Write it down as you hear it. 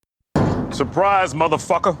Surprise,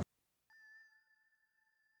 motherfucker.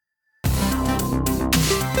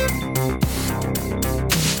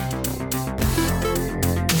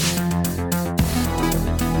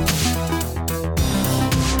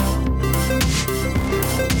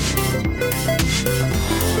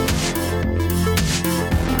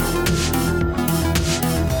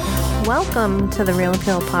 Welcome to the Real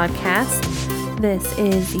Appeal Podcast. This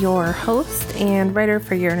is your host and writer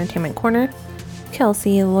for your Entertainment Corner,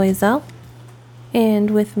 Kelsey Loisel. And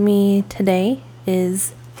with me today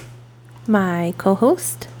is my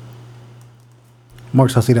co-host,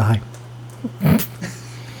 Mark Salcedo. Hi.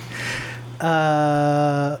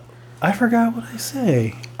 I forgot what I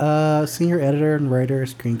say. Senior editor and writer at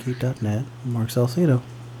ScreenCape.net, Mark Salcedo.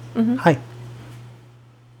 Mm-hmm. Hi.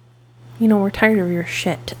 You know, we're tired of your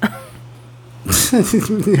shit.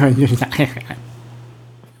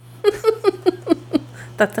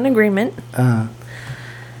 That's an agreement.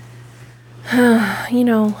 You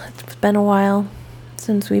know, it's been a while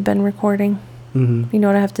since we've been recording. Mm-hmm. You know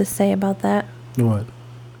what I have to say about that? What?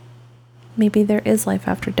 Maybe there is life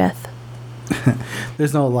after death.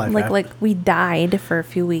 There's no life after. Like we died for a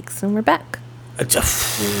few weeks and we're back. A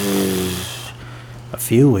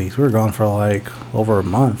few weeks. We were gone for like over a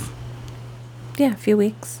month. Yeah, a few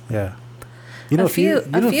weeks. Yeah. You know, a few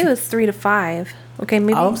is 3 to 5. Okay,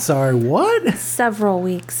 maybe. I'm sorry. What? Several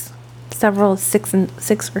weeks. Several is 6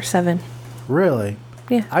 or 7. Really?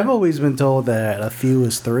 Yeah. I've always been told that a few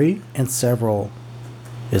is 3 and several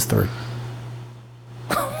is 3.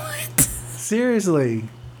 What? Seriously.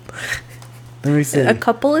 Let me see. A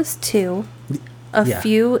couple is 2. A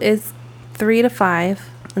few is 3 to 5,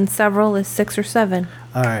 and several is 6 or 7.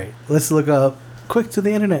 All right, let's look up quick to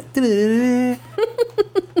the internet.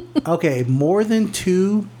 Okay, more than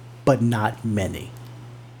 2, but not many.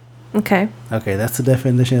 Okay, that's the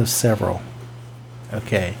definition of several.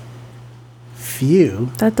 Okay.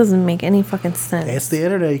 Few. that doesn't make any fucking sense. It's the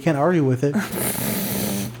internet. You can't argue with it.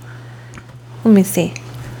 Let me see.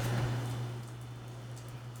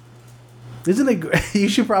 Isn't it? You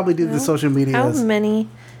should probably do the social media. How many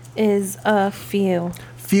is a few?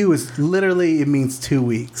 Few is literally, it means 2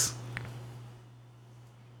 weeks.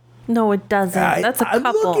 No, it doesn't. That's a couple.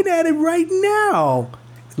 I'm looking at it right now.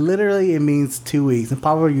 Literally, it means 2 weeks. In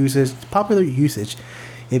popular usage,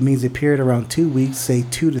 it means a period around 2 weeks, say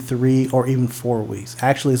 2 to 3, or even 4 weeks.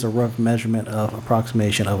 Actually, it's a rough measurement of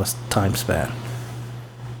approximation of a time span.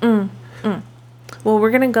 Well,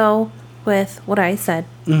 we're going to go with what I said.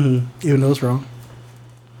 Mm-hmm. Even though it's wrong.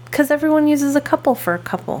 Because everyone uses a couple for a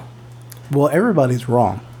couple. Well, everybody's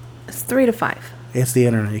wrong. It's 3 to 5. It's the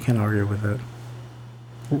internet. You can't argue with it.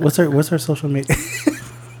 What's our social media?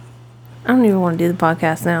 I don't even want to do the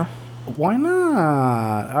podcast now. Why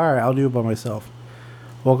not? All right, I'll do it by myself.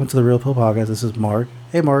 Welcome to the Real Pill Podcast. This is Mark.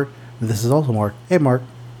 Hey, Mark. This is also Mark. Hey, Mark.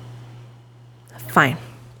 Fine.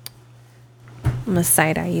 I'm going to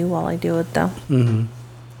side-eye you while I do it, though. Mm-hmm.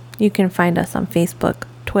 You can find us on Facebook,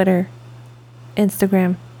 Twitter,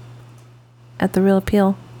 Instagram, at The Real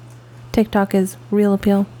Appeal. TikTok is Real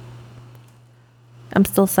Appeal. I'm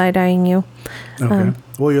still side-eyeing you. Okay.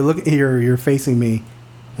 Well, you're facing me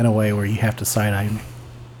in a way where you have to side-eye me.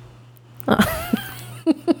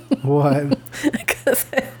 What? Because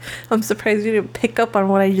I'm surprised you didn't pick up on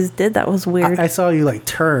what I just did. That was weird. I saw you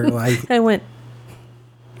turn I went.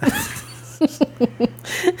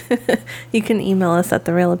 You can email us at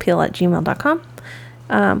therealappeal@gmail.com.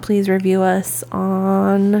 Please review us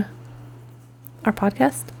on our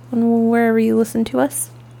podcast, wherever you listen to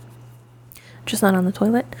us. Just not on the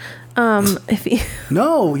toilet. If you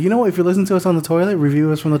No, you know what? If you listen to us on the toilet,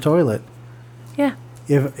 review us from the toilet. Yeah.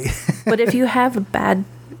 But if you have a bad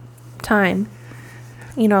time,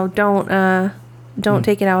 don't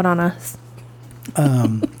take it out on us.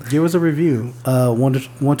 Give us a review. 1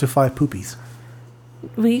 to 5 poopies.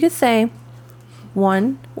 Well, you could say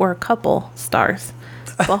 1 or a couple stars,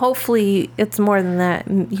 but hopefully it's more than that.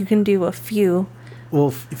 You can do a few.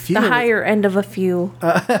 Well, few. The higher end of a few.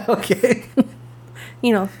 Okay.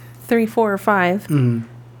 3, 4, or 5. Mm-hmm.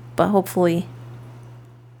 But hopefully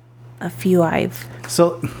a few I've.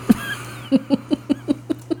 So.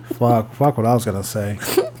 Fuck what I was gonna say.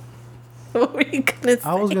 What were you gonna say?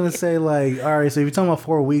 I was gonna say all right. So if you're talking about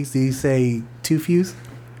 4 weeks, do you say 2 fews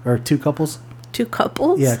or 2 couples? 2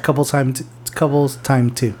 couples? Yeah, couples times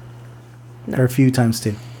 2, no. Or a few times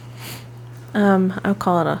 2. I'll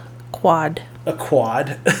call it a quad. A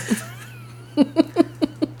quad.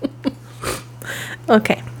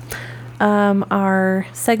 Okay. Our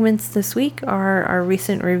segments this week are our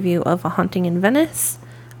recent review of A Haunting in Venice,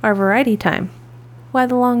 our variety time, Why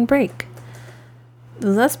the Long Break.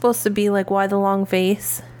 Was that supposed to be like Why the Long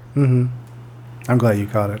Face? Mm-hmm. I'm glad you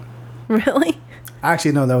caught it. Really?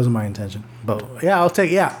 Actually, no, that wasn't my intention. But yeah, I'll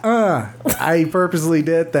take. Yeah, I purposely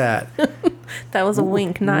did that. That was a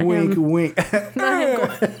wink, not wink, him. Wink, Not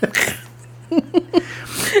him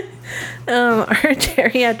our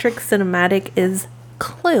geriatric cinematic is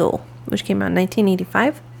Clue, which came out in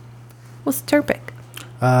 1985. What's the topic?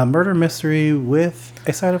 Murder mystery with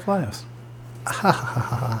a side of laughs.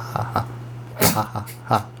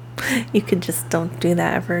 You could just don't do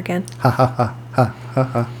that ever again.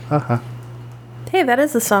 Hey, that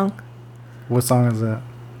is a song. What song is that?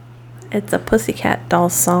 It's a Pussycat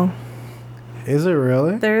Dolls song. Is it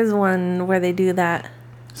really? There is one where they do that.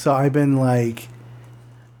 So I've been like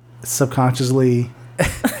subconsciously.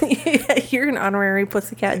 You're an honorary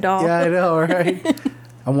Pussycat Doll. Yeah, I know, right?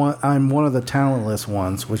 I'm one of the talentless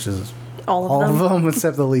ones, which is all of them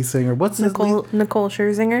except the lead singer. What's Nicole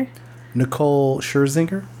Scherzinger? Nicole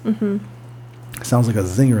Scherzinger? Mm-hmm. Sounds like a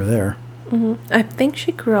zinger there. Mm-hmm. I think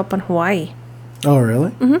she grew up in Hawaii. Oh,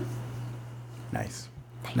 really? Mm-hmm. Nice.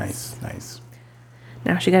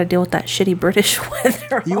 Now she got to deal with that shitty British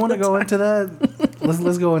weather. You want to go into that?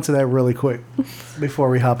 Let's go into that really quick before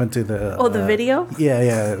we hop into the. Oh, the video?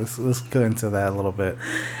 Yeah. Let's go into that a little bit.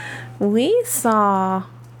 We saw.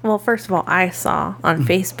 Well, first of all, I saw on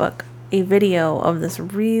Facebook a video of this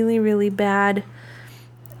really, really bad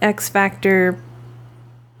X Factor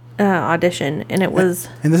audition, and it was.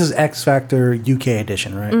 And this is X Factor UK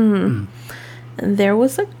edition, right? Mm-hmm. And there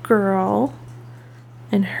was a girl,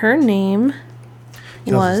 and her name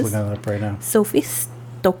was looking it up right now. Sophie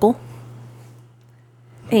Stokel,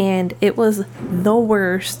 and it was the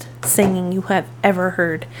worst singing you have ever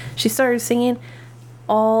heard. She started singing.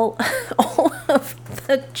 All of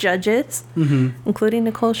the judges, including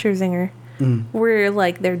Nicole Scherzinger, were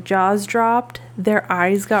like their jaws dropped, their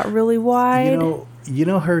eyes got really wide. You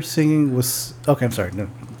know her singing was okay. I'm sorry, no,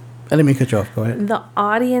 I didn't mean to cut you off. Go ahead. The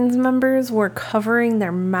audience members were covering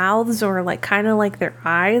their mouths or like kind of like their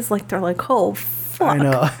eyes, like they're like, oh fuck. I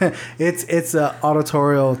know it's a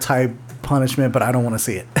auditorial type punishment, but I don't want to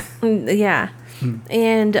see it. Yeah,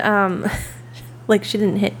 and like she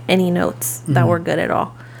didn't hit any notes that were good at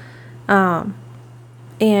all. And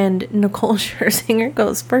Nicole Scherzinger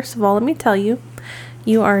goes, first of all, let me tell you,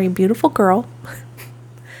 you are a beautiful girl.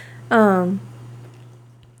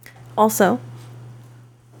 Also,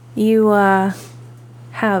 you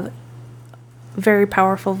have very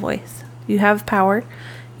powerful voice. You have power.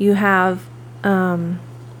 You have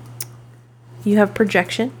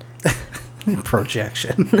projection.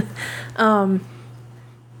 Projection.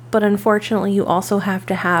 But unfortunately, you also have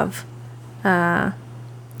to have,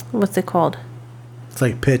 what's it called? It's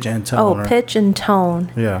like pitch and tone. Oh, right? pitch and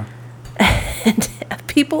tone. Yeah. And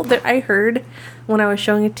people that I heard when I was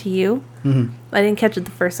showing it to you, I didn't catch it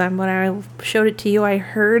the first time. When I showed it to you, I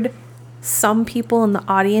heard some people in the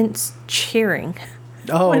audience cheering.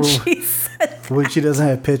 Oh, when she said that. When she doesn't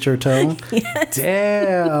have pitch or tone? Yes.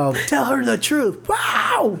 Damn. Tell her the truth.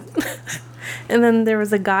 Wow. And then there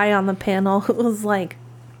was a guy on the panel who was like,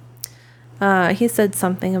 he said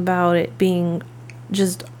something about it being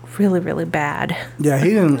just really, really bad. Yeah, he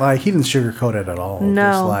didn't sugarcoat it at all.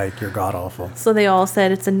 No. Just like, you're god awful. So they all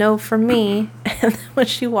said it's a no from me. And then when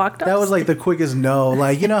she walked off, That was like the quickest no.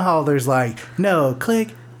 Like, you know how there's like, no,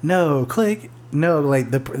 click, no, like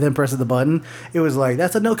then pressing the button. It was like,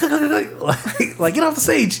 that's a no, click, like get off the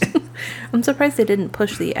stage. I'm surprised they didn't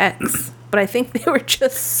push the X. But I think they were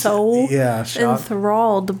just so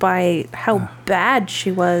enthralled by how bad she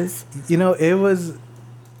was. You know, it was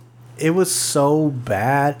so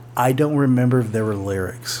bad. I don't remember if there were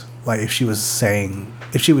lyrics. Like if she was singing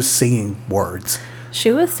words.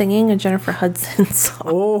 She was singing a Jennifer Hudson song.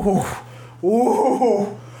 Oh.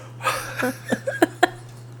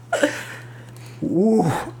 Ooh.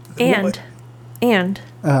 And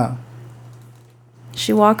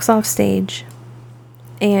she walks off stage.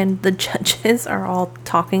 And the judges are all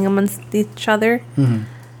talking amongst each other. Mm-hmm.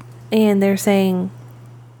 And they're saying,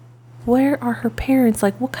 where are her parents?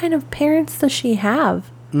 Like, what kind of parents does she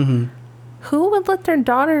have? Mm-hmm. Who would let their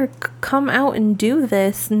daughter come out and do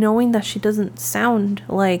this knowing that she doesn't sound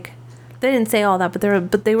like... They didn't say all that, but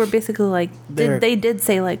they were basically like... They did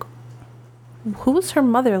say, like, who's her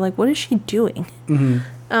mother? Like, what is she doing? Mm-hmm.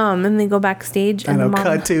 And they go backstage. And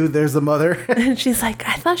cut to, there's the mother. And she's like,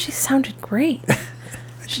 I thought she sounded great.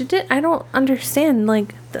 She did. I don't understand.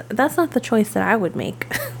 Like, that's not the choice that I would make.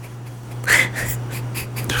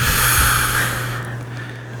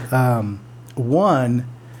 One.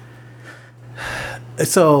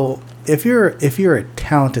 So if you're a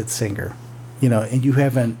talented singer, you know, and you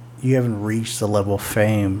haven't reached the level of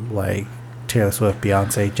fame like Taylor Swift,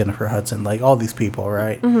 Beyonce, Jennifer Hudson, like all these people,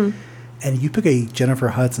 right? Mm-hmm. and you pick a Jennifer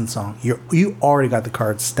Hudson song, you already got the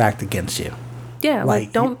cards stacked against you. Yeah,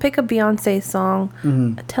 like don't pick a Beyonce song,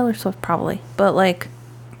 a Taylor Swift probably, but like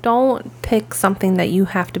don't pick something that you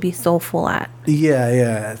have to be soulful at.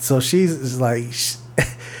 Yeah. So she's like,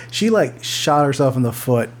 she like shot herself in the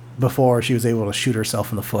foot before she was able to shoot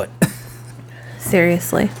herself in the foot.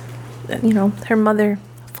 Seriously. You know, her mother,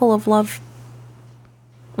 full of love.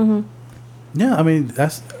 Mm-hmm. Yeah, I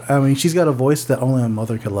mean, she's got a voice that only a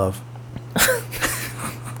mother could love.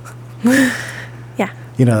 Yeah.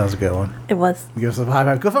 You know, that was a good one. It was. Give us a high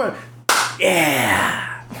five. Go for it.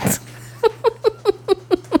 Yeah.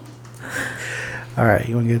 All right,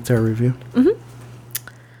 you want to get to our review? Mm-hmm.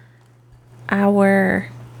 Our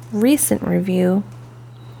recent review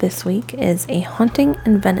this week is A Haunting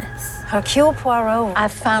in Venice. Hercule Poirot,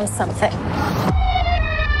 I've found something.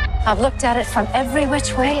 I've looked at it from every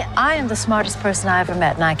which way. I am the smartest person I ever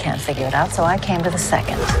met, and I can't figure it out, so I came to the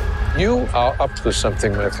second. You are up to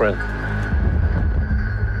something, my friend.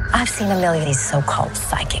 I've seen a million of these so-called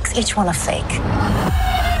psychics, each one a fake.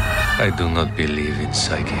 I do not believe in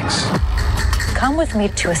psychics. Come with me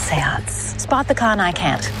to a seance. Spot the con I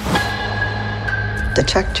can't.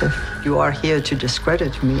 Detective, you are here to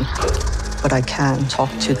discredit me, but I can talk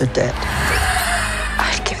to the dead.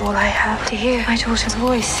 I'd give all I have to hear my daughter's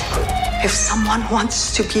voice. If someone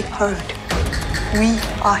wants to be heard, we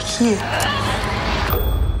are here.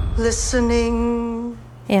 Listening.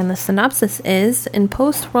 And the synopsis is, in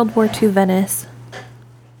post-World War II Venice,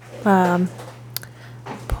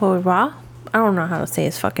 Poirot, I don't know how to say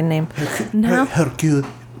his fucking name. Hercule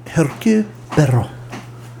Poirot.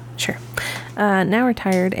 Sure. Now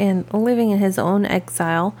retired and living in his own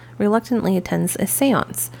exile, reluctantly attends a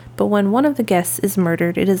seance. But when one of the guests is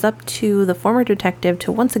murdered, it is up to the former detective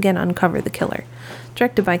to once again uncover the killer.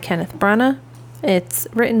 Directed by Kenneth Branagh. It's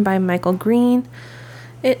written by Michael Green.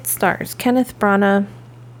 It stars Kenneth Branagh.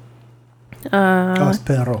 It's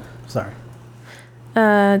Poirot. Sorry.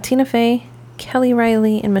 Tina Fey, Kelly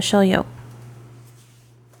Riley, and Michelle Yeoh.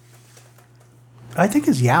 I think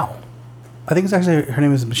it's Yao. I think it's actually, her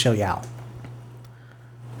name is Michelle Yao.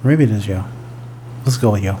 Maybe it is Yo. Let's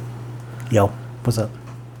go with Yo. Yo, what's up?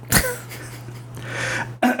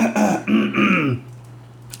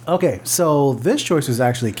 Okay, so this choice was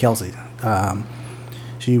actually Kelsey.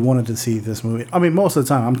 She wanted to see this movie. I mean, most of the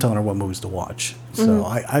time I'm telling her what movies to watch. So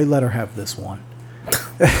I let her have this one.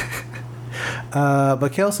 But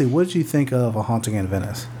Kelsey, what did you think of A Haunting in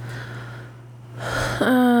Venice?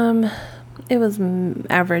 It was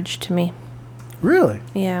average to me. Really?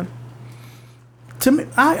 Yeah. To me,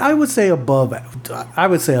 I would say above. I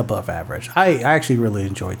would say above average. I actually really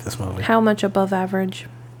enjoyed this movie. How much above average?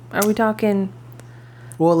 Are we talking?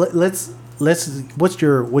 Well, let's. What's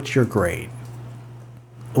your grade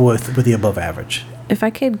with the above average? If I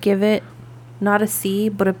could give it not a C,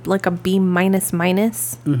 but like a B minus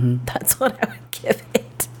minus, that's what I would give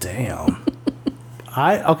it. Damn.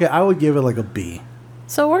 I would give it like a B.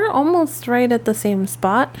 So we're almost right at the same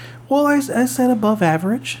spot. Well, I said above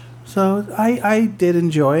average, so I did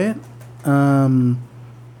enjoy it.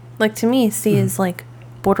 Like to me, C is like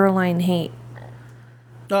borderline hate.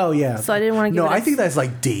 Oh yeah. So I didn't want to give No, it I think that's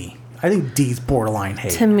like D. I think D's borderline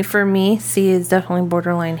hate. For me, C is definitely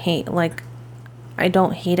borderline hate. Like, I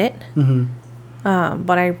don't hate it,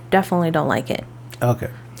 but I definitely don't like it. Okay.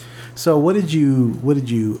 So what did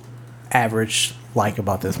you average like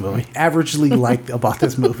about this movie? Averagely like about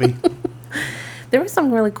this movie? There were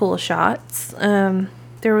some really cool shots.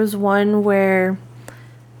 There was one where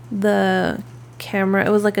the camera, it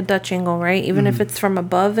was like a Dutch angle, right? Even if it's from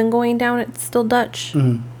above and going down, it's still Dutch.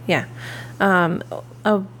 Yeah.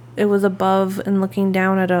 It was above and looking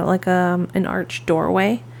down at an arched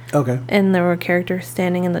doorway. Okay. And there were characters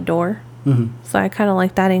standing in the door. So I kind of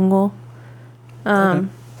like that angle. Okay.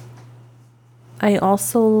 I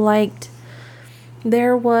also liked,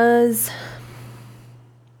 there was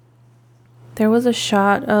a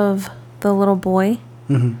shot of the little boy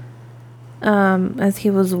as he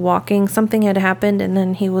was walking. Something had happened and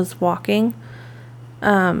then he was walking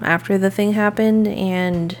after the thing happened,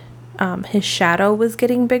 and his shadow was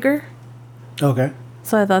getting bigger. Okay.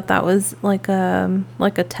 So I thought that was like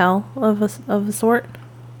a tell of a sort.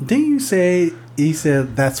 Didn't you say, he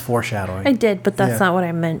said that's foreshadowing? I did, but that's not what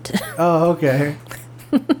I meant. Oh, okay.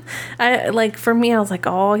 For me, I was like,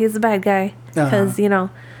 oh, he's a bad guy. Because,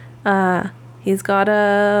 he's got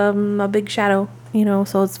a big shadow,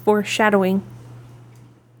 so it's foreshadowing.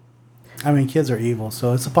 I mean, kids are evil,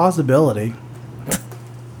 so it's a possibility.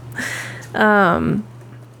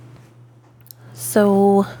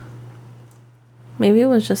 So maybe it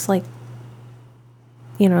was just like,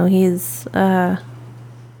 he's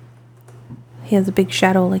He has a big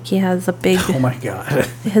shadow, like he has a big. Oh my god.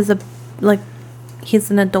 He's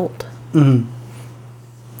an adult. Mm-hmm.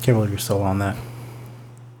 Can't believe you're so on that.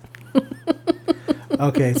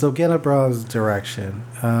 Okay, so Get Up Braw's direction.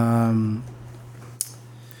 So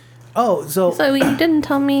you didn't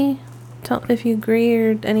tell me if you agree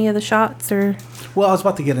or any of the shots or. Well, I was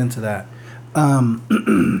about to get into that.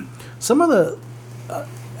 Some of the,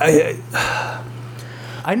 I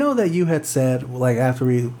know that you had said like after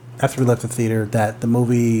we left the theater that the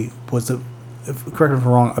movie was correct me if I'm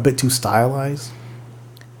wrong, a bit too stylized.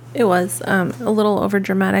 It was a little over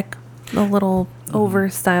dramatic, a little over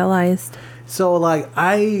stylized. So like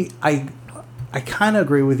I kind of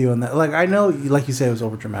agree with you on that. Like I know, like you said, it was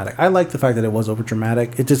over dramatic. I like the fact that it was over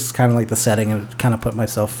dramatic. It just kind of like the setting and kind of put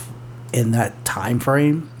myself in that time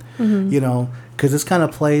frame, you know, because this kind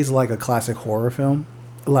of plays like a classic horror film,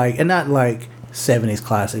 like, and not like 70s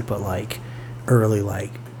classic, but like early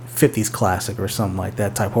like 50s classic or something like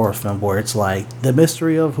that type horror film where it's like the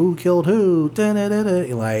mystery of who killed who,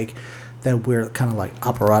 like that weird kind of like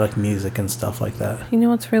operatic music and stuff like that. You know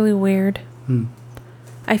what's really weird?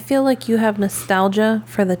 I feel like you have nostalgia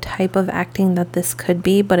for the type of acting that this could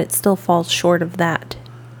be, but it still falls short of that.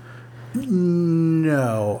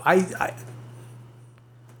 No,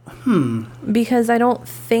 Because I don't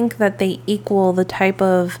think that they equal the type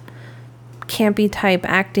of campy type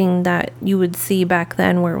acting that you would see back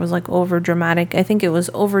then where it was like over dramatic. I think it was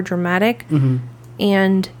over dramatic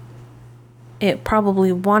and it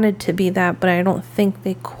probably wanted to be that, but I don't think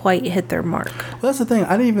they quite hit their mark. Well, that's the thing.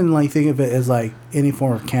 I didn't even like think of it as like any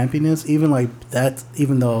form of campiness, even like that,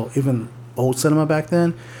 even old cinema back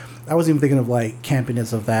then, I wasn't even thinking of like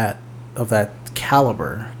campiness of that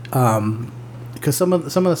caliber. Because some of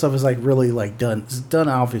the stuff is like really like done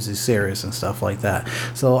obviously serious and stuff like that.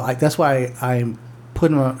 So that's why I'm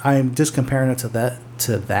just comparing it to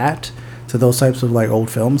those types of like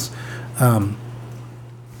old films,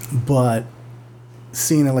 but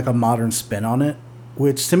seeing it like a modern spin on it,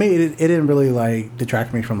 which to me it didn't really like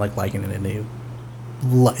detract me from like liking it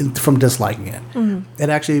from disliking it. It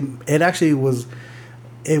actually was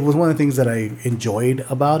one of the things that I enjoyed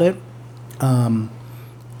about it, and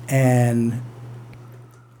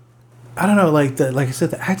I don't know, like I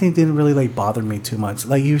said, the acting didn't really like bother me too much.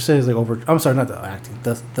 Like you said, it's like over. I'm sorry, not the acting,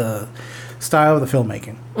 the style of the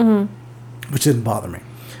filmmaking, which didn't bother me.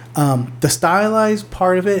 The stylized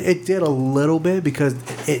part of it did a little bit because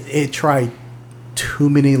it tried too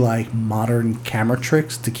many like modern camera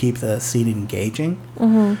tricks to keep the scene engaging,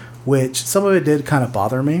 which some of it did kind of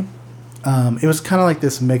bother me. It was kind of like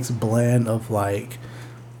this mixed blend of like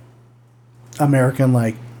American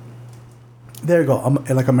like. There you go,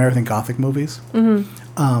 like American Gothic movies,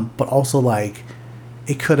 but also like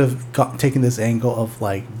it could have taken this angle of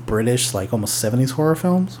like British, like almost 70s horror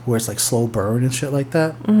films where it's like slow burn and shit like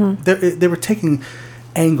that. They were taking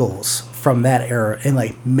angles from that era and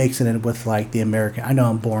like mixing it with like the American. I know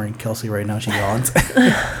I'm boring Kelsey right now. She yawns.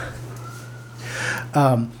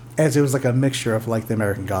 As it was like a mixture of like the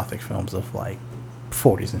American Gothic films of like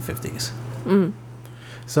 40s and 50s.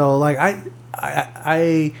 So like I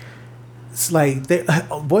it's like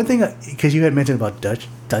one thing, because you had mentioned about Dutch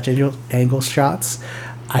angle shots,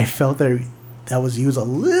 I felt that was used a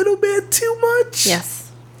little bit too much. Yes.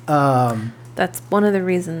 That's one of the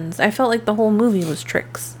reasons. I felt like the whole movie was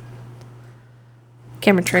tricks.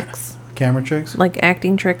 Camera tricks. Like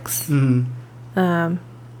acting tricks.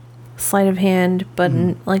 Sleight of hand, but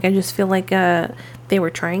like I just feel like they were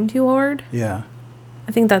trying too hard. Yeah.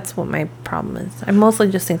 I think that's what my problem is. I mostly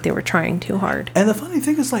just think they were trying too hard. And the funny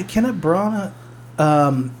thing is, like Kenneth Branagh,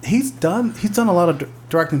 he's done a lot of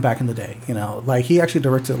directing back in the day. You know, like he actually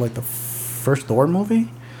directed like the first Thor movie.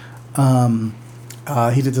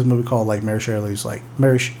 He did this movie called like Mary Shelley's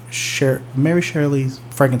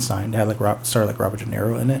Frankenstein. It had like starred like Robert De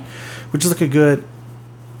Niro in it, which is like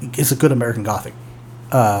it's a good American Gothic.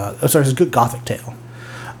 It's a good Gothic tale.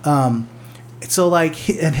 So like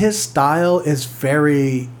his style is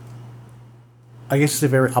very, I guess it's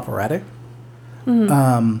very operatic,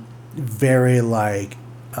 very like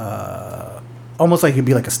almost like it'd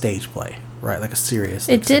be like a stage play, right? Like a serious.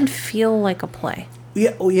 It did feel like a play.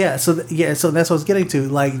 Yeah. Oh yeah. So that's what I was getting to.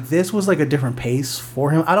 Like this was like a different pace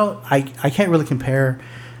for him. I can't really compare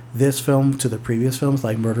this film to the previous films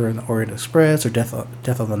like Murder in the Orient Express or Death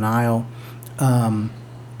on the Nile.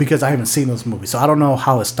 Because I haven't seen those movies, so I don't know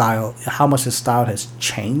how much his style has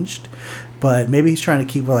changed. But maybe he's trying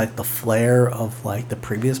to keep like the flair of like the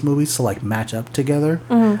previous movies to like match up together.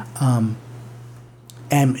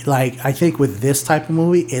 And like I think with this type of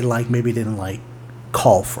movie, it like maybe didn't like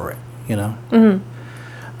call for it, you know.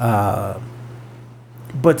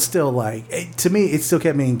 but still, like to me, it still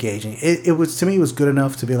kept me engaging. It was to me, it was good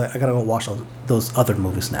enough to be like, I gotta go watch those other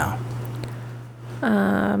movies now.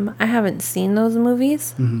 I haven't seen those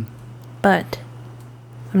movies, but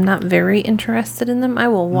I'm not very interested in them. I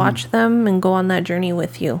will watch them and go on that journey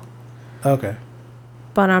with you. Okay.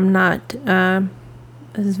 But I'm not.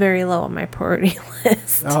 This is very low on my priority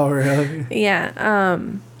list. Oh, really? Yeah.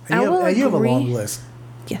 You have a long list.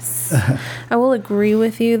 Yes. I will agree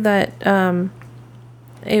with you that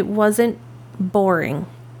it wasn't boring.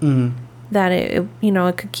 That it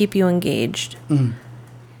it could keep you engaged.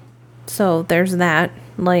 So there's that.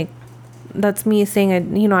 Like, that's me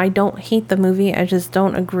saying, I don't hate the movie. I just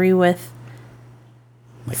don't agree with...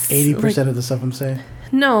 Like 80% of the stuff I'm saying?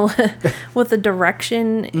 No. With the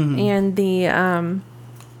direction and the...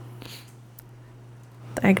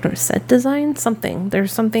 I don't know, set design? Something.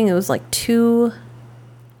 There's something, it was like the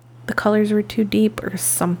colors were too deep or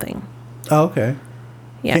something. Oh, okay.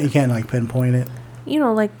 Yeah. You can't like pinpoint it?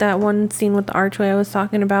 Like that one scene with the archway I was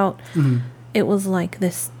talking about. It was like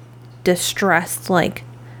this distressed, like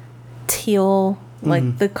teal,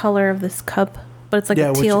 like the color of this cup, but it's like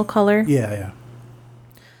a teal color. Yeah.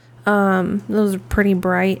 Those are pretty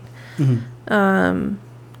bright. The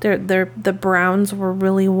browns were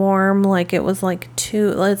really warm. Like it was like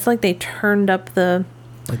it's like they turned up the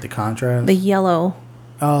contrast, the yellow.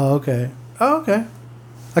 Oh, okay.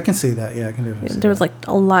 I can see that. Yeah, I can do it. There was like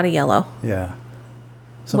a lot of yellow. Yeah.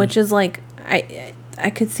 Which is like I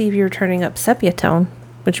could see if you were turning up sepia tone,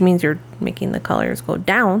 which means you're making the colors go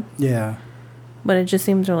down. Yeah. But it just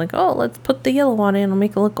seems they're like, oh, let's put the yellow on it and it'll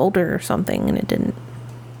make it look older or something, and it didn't.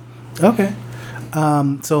 Okay.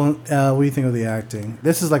 So what do you think of the acting?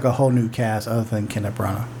 This is like a whole new cast other than Kenneth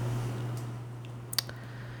Branagh.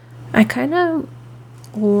 I kind of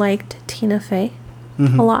liked Tina Fey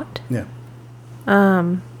a lot. Yeah.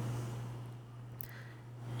 I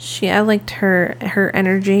liked her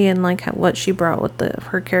energy and like what she brought with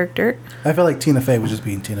her character. I felt like Tina Fey was just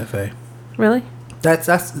being Tina Fey. Really? That's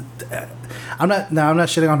I'm not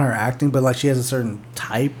shitting on her acting, but like she has a certain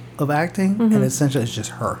type of acting, and essentially it's just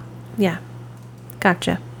her. Yeah,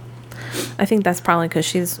 gotcha. I think that's probably because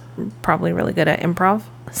she's probably really good at improv.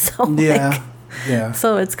 So yeah.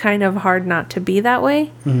 So it's kind of hard not to be that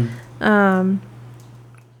way.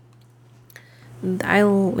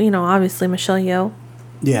 Obviously Michelle Yeoh.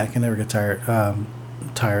 Yeah, I can never get tired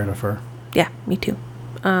of her. Yeah, me too.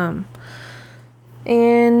 And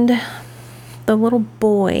the little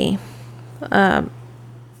boy,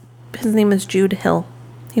 his name is Jude Hill.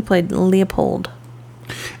 He played Leopold.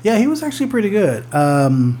 Yeah, he was actually pretty good.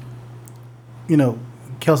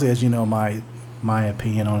 Kelsey, as you know, my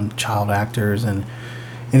opinion on child actors, and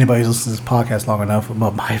anybody who's listened to this podcast long enough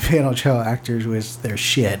about my opinion on child actors, was their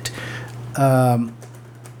shit.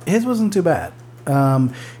 His wasn't too bad.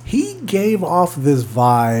 He gave off this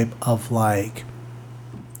vibe of like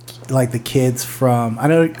the kids from, I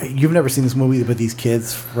know you've never seen this movie, but these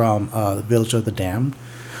kids from the Village of the Damned,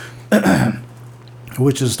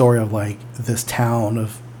 which is a story of like this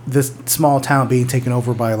small town being taken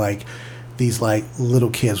over by like these like little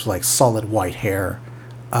kids with like solid white hair,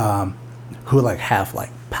 who like have like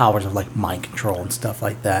powers of like mind control and stuff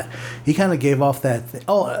like that. He kind of gave off that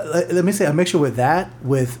let me say a mixture with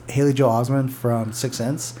Haley Joel Osment from Sixth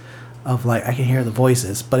Sense, of like I can hear the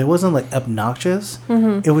voices, but it wasn't like obnoxious.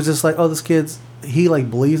 It was just like, oh, this kid's, he like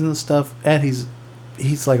believes in this stuff, and he's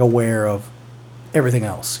like aware of everything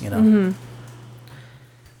else,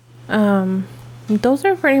 Those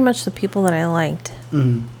are pretty much the people that I liked.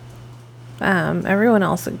 Everyone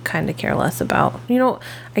else I kind of care less about.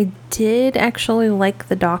 I did actually like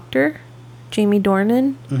the doctor, Jamie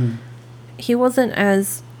Dornan. He wasn't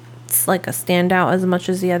as like a standout as much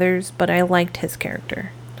as the others, but I liked his character.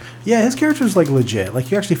 Yeah, his character was like legit. Like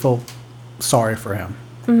you actually felt sorry for him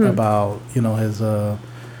about his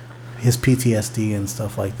PTSD and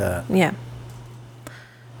stuff like that. Yeah.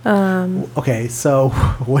 Okay, so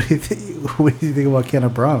what do you think? What do you think about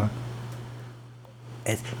Kenneth Branagh?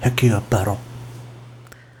 It's a battle.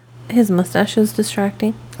 His mustache is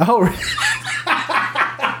distracting. Oh, really?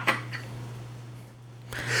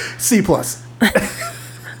 C+.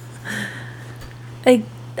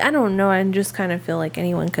 I don't know. I just kind of feel like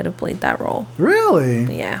anyone could have played that role.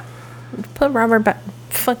 Really? Yeah. Put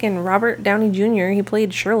fucking Robert Downey Jr. He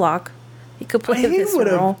played Sherlock. He could play this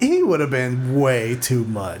role. He would have been way too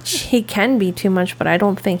much. He can be too much, but I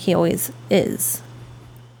don't think he always is.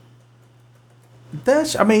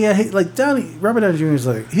 Robert Downey Jr. is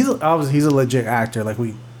like, he's a legit actor. Like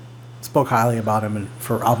we spoke highly about him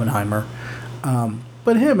for Oppenheimer,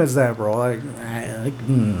 but him as that role,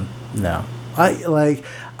 no.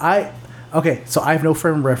 Okay, so I have no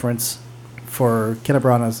frame reference for Kenneth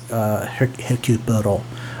Branagh's Hercule Poirot.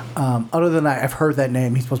 Other than I've heard that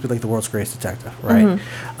name. He's supposed to be like the world's greatest detective, right?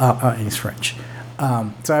 And he's French.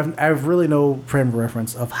 So I've really no frame of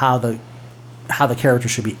reference of how the character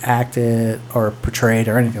should be acted or portrayed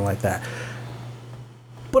or anything like that.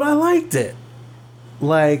 But I liked it.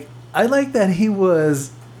 Like, I like that he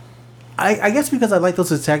was... I guess because I like those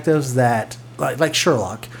detectives that... Like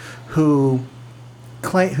Sherlock, who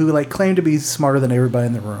claim to be smarter than everybody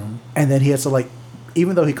in the room. And then he has to, like...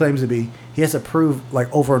 Even though he claims to be... He has to prove, like,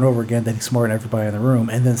 over and over again that he's smarter than everybody in the room.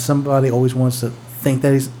 And then somebody always wants to think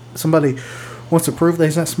that he's... Somebody wants to prove that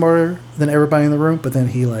he's not smarter than everybody in the room. But then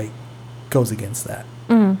he, like, goes against that.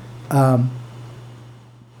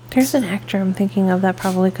 There's an actor I'm thinking of that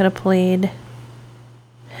probably could have played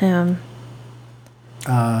him.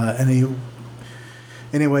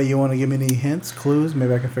 Anyway, you want to give me any hints, clues?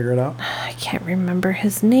 Maybe I can figure it out. I can't remember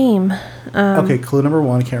his name. Okay, clue number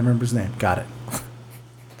 1. Can't remember his name. Got it.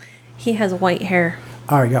 He has white hair.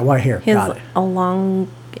 All right, got white hair. He Got has it. a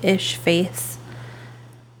long-ish face.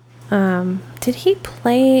 Did he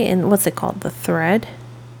play in, what's it called, The Thread?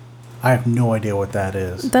 I have no idea what that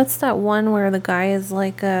is. That's that one where the guy is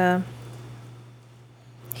like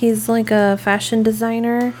he's like a fashion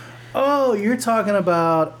designer. Oh, you're talking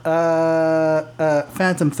about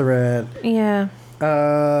Phantom Thread. Yeah.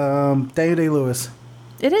 Daniel Day-Lewis.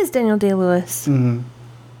 It is Daniel Day-Lewis. Mm-hmm.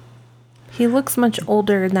 He looks much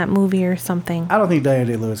older in that movie or something. I don't think Daniel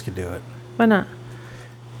Day-Lewis could do it. Why not?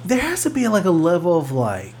 There has to be like a level of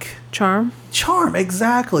like... Charm,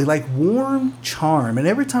 exactly. Like warm charm. And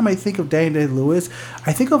every time I think of Daniel Day-Lewis,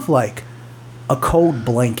 I think of like a cold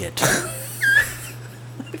blanket. I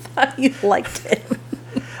thought you liked it.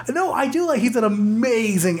 No, I do like. He's an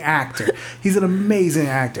amazing actor.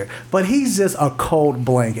 But he's just a cold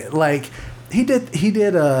blanket. Like he did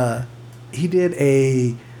the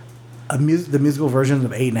musical version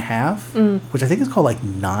of 8.5, which I think is called like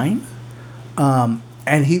 9.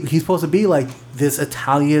 And he's supposed to be like this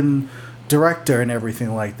Italian director and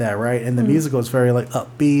everything like that, right? And the musical is very like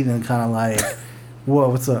upbeat and kind of like, whoa,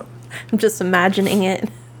 what's up? I'm just imagining it.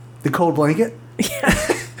 The cold blanket. Yeah.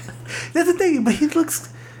 That's the thing. But he looks.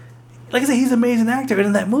 Like I said, he's an amazing actor, and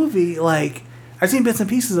in that movie, like I've seen bits and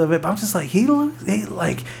pieces of it, but I'm just like he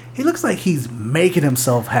looks like he's making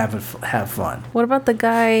himself have fun. What about the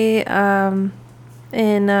guy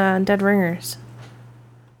in Dead Ringers?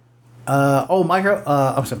 Michael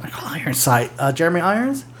Ironside, Jeremy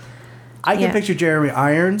Irons. I can picture Jeremy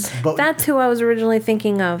Irons, but that's who I was originally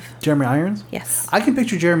thinking of. Jeremy Irons. Yes, I can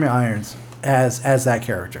picture Jeremy Irons as that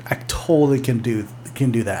character. I totally can do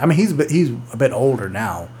that. I mean, he's a bit older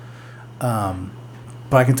now.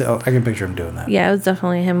 But I can picture him doing that. Yeah, it was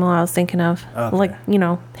definitely him who I was thinking of. Okay. Like,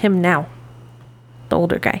 him now. The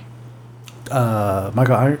older guy.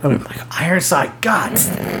 Michael Ironside. God.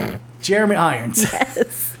 Jeremy Irons.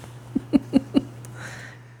 Yes.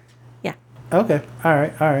 Yeah. Okay. All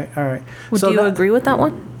right. Do you agree with that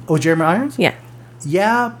one? Oh, Jeremy Irons? Yeah.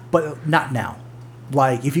 Yeah, but not now.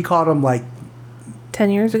 Like, if you called him, like...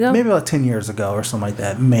 10 years ago? Maybe about 10 years ago or something like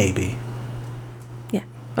that. Maybe. Yeah.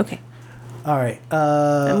 Okay. All right.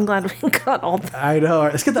 I'm glad we got all that. I know. All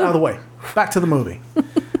right, let's get that out of the way. Back to the movie.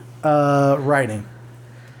 Writing.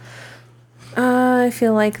 I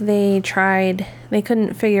feel like they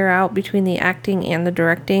couldn't figure out between the acting and the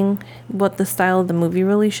directing what the style of the movie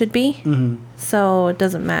really should be. Mm-hmm. So it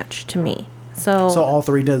doesn't match to me. So all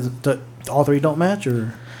three don't match,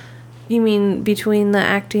 or? You mean between the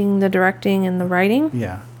acting, the directing, and the writing?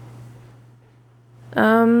 Yeah.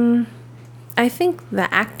 I think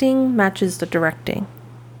the acting matches the directing.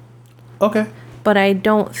 Okay. But I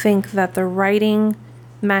don't think that the writing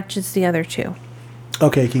matches the other two.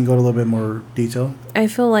 Okay, can you go to a little bit more detail? I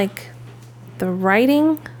feel like the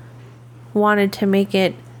writing wanted to make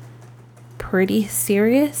it pretty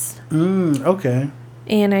serious. Okay.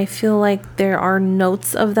 And I feel like there are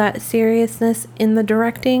notes of that seriousness in the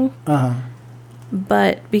directing. Uh-huh.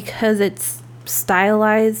 But because it's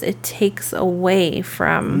stylized, it takes away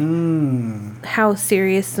from how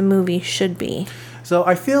serious the movie should be. So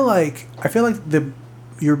I feel like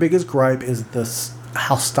your biggest gripe is this,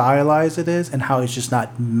 how stylized it is and how it's just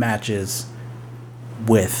not matches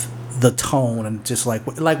with the tone and just like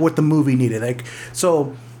what the movie needed. Like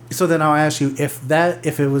so then I'll ask you, if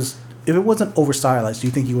it wasn't over stylized, do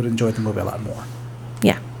you think you would enjoy the movie a lot more?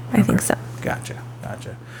 Yeah, I think so. Gotcha.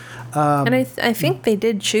 And I think they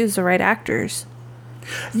did choose the right actors.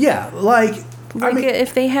 Yeah, I mean,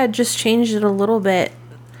 if they had just changed it a little bit,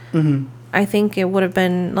 I think it would have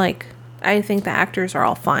been like, I think the actors are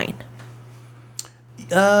all fine.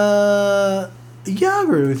 Yeah, I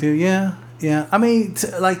agree with you. Yeah, yeah. I mean,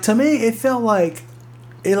 to me, it felt like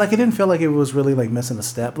it didn't feel like it was really like missing a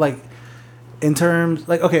step. Like in terms,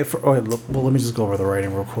 like okay, well, let me just go over the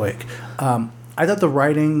writing real quick. I thought the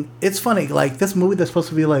writing. It's funny, like this movie that's supposed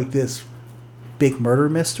to be like this big murder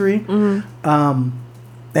mystery. And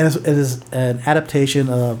it is an adaptation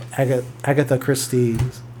of Agatha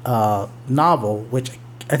Christie's novel, which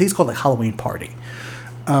I think it's called like Halloween Party.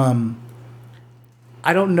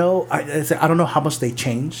 I don't know. I don't know how much they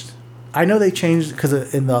changed. I know they changed because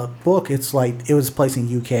in the book it's like it was placed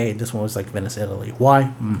in UK and this one was like Venice, Italy.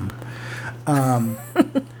 Why?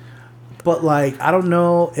 But like I don't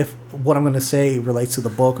know if what I'm going to say relates to the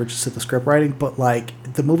book or just to the script writing. But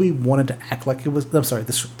like the movie wanted to act like it was. I'm sorry.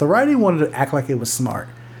 The writing wanted to act like it was smart.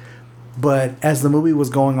 But as the movie was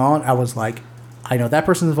going on, I was like, I know that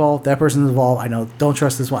person's involved. That person's involved. I know. Don't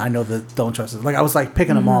trust this one. I know that. Don't trust this. Like I was like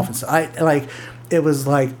picking them off and so I like. It was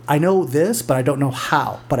like I know this, but I don't know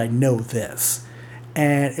how. But I know this,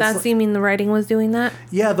 and That's you mean the writing was doing that?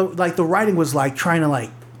 Yeah, the writing was like trying to like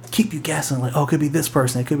keep you guessing. Like, oh, it could be this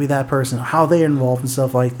person, it could be that person, how they involved and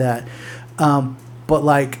stuff like that. But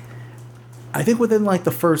like, I think within like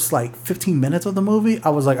the first like 15 minutes of the movie, I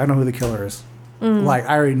was like, I know who the killer is. Like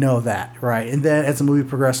I already know that, right? And then as the movie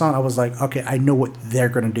progressed on, I was like, okay, I know what they're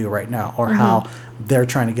gonna do right now, or how they're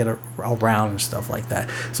trying to get around and stuff like that.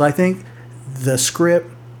 So I think the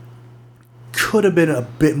script could have been a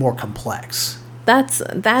bit more complex. That's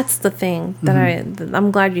the thing that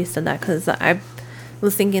I'm glad you said that because I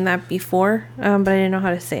was thinking that before, but I didn't know how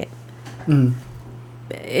to say it.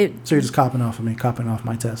 So you're just copying off of me, copying off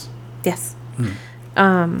my test. Yes.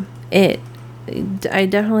 I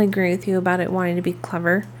definitely agree with you about it wanting to be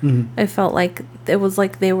clever. I felt like it was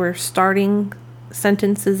like they were starting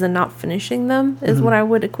sentences and not finishing them is what I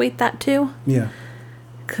would equate that to. Yeah.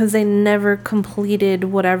 Because they never completed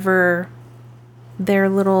whatever their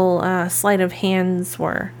little sleight of hands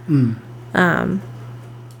were. And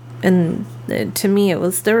to me,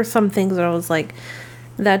 there were some things that I was like,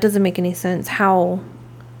 that doesn't make any sense. How,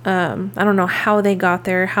 I don't know how they got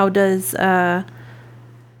there. How does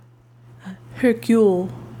Hercule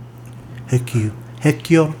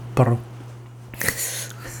Poirot.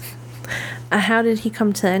 How did he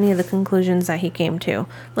come to any of the conclusions that he came to?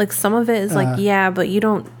 Like, some of it is like, yeah, but you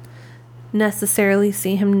don't necessarily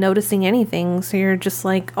see him noticing anything. So you're just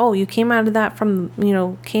like, oh, you came out of that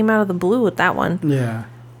came out of the blue with that one. Yeah.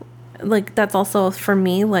 Like, that's also, for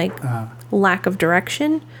me, like, lack of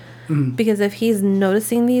direction. Because if he's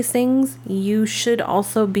noticing these things, you should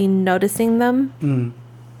also be noticing them.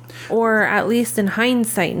 Or at least in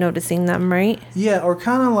hindsight, noticing them, right? Yeah, or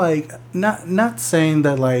kind of like, not saying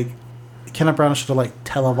that, like, Kenneth Branagh should have like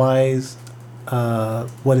televised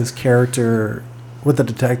what his character, what the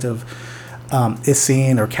detective is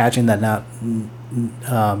seeing or catching that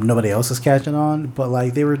nobody else is catching on. But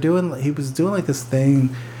like he was doing like this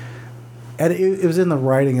thing, and it was in the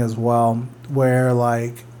writing as well, where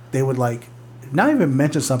like they would like not even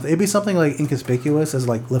mention something. It'd be something like inconspicuous as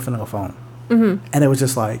like lifting a phone, and it was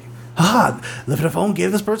just like, lifting a phone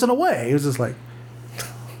gave this person away. It was just like,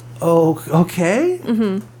 oh,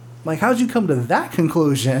 okay. Like, how'd you come to that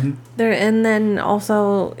conclusion? And then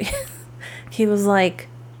also, he was like,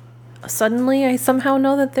 suddenly I somehow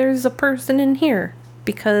know that there's a person in here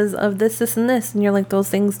because of this, and this. And you're like, those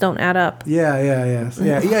things don't add up. Yeah,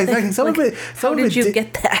 exactly. Some like, of it. How did you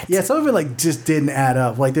get that? Yeah, some of it, like, just didn't add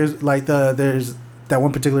up. Like, there's that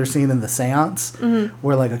one particular scene in the seance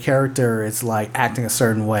where, like, a character is, like, acting a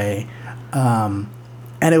certain way. And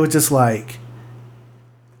it was just like,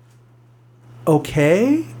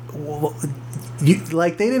 okay. Well, they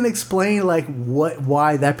didn't explain like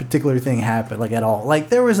why that particular thing happened like at all. Like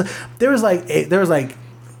there was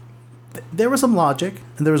some logic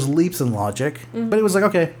and there was leaps in logic, but it was like,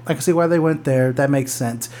 okay, I can see why they went there. That makes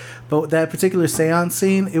sense. But that particular seance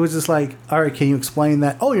scene, it was just like, all right, can you explain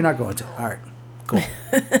that? Oh, you're not going to. All right, cool.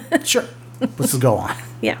 Sure, let's just go on.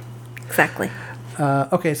 Yeah, exactly.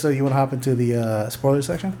 Okay, so you want to hop into the spoiler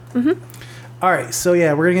section? All right, so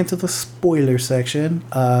yeah, we're going to get into the spoiler section.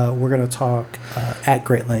 We're going to talk at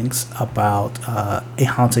great lengths about A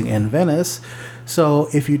Haunting in Venice. So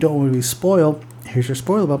if you don't want to be spoiled, here's your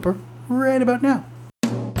spoiler bumper right about now.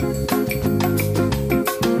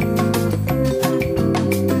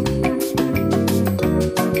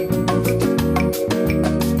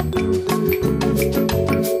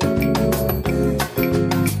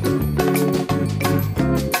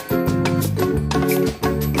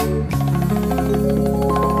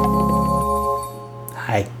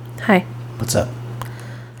 Hi. What's up?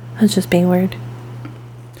 I was just being weird.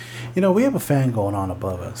 You know, we have a fan going on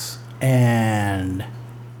above us, and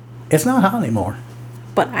It's not hot anymore.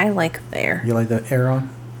 But I like the air. You like the air on?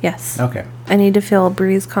 Yes. Okay. I need to feel a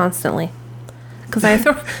breeze constantly. Because I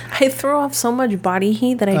throw off so much body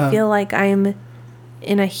heat that I feel like I'm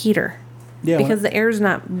in a heater. Yeah. Because the air's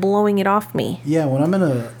not blowing it off me. Yeah, when I'm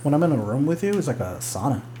in a room with you, it's like a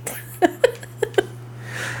sauna.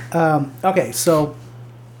 Okay, so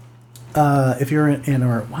if you're in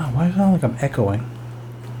our wow, why does it sound like I'm echoing?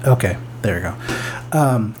 Okay, there you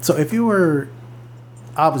go. So if you were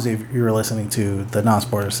obviously if you were listening to the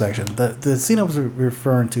non-spoiler section, the scene I was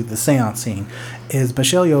referring to, the seance scene, is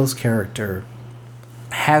Michelle Yeoh's character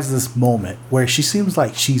has this moment where she seems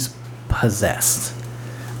like she's possessed,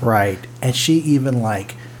 right? And she even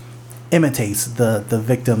like imitates the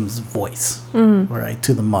victim's voice, right,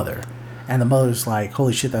 to the mother. And the mother's like,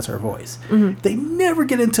 holy shit, that's her voice. They never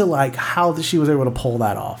get into like how she was able to pull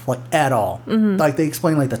that off, like at all. Like they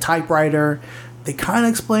explain like the typewriter. They kind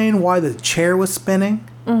of explain why the chair was spinning.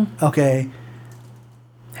 Okay.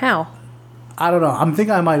 How? I don't know. I'm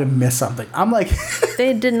thinking I might have missed something. I'm like...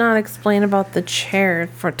 They did not explain about the chair,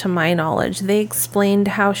 to my knowledge. They explained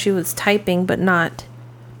how she was typing, but not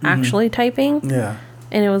actually typing. Yeah.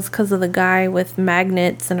 And it was because of the guy with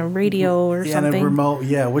magnets and a radio or something. And a remote,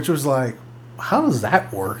 yeah, which was like, how does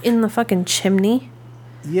that work? In the fucking chimney.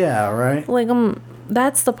 Yeah, right? Like,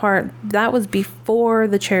 that's the part, that was before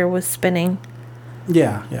the chair was spinning.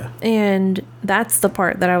 Yeah, yeah. And that's the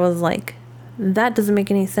part that I was like, that doesn't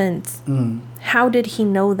make any sense. How did he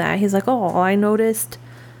know that? He's like, oh, I noticed,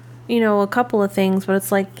 a couple of things, but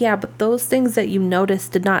it's like, yeah, but those things that you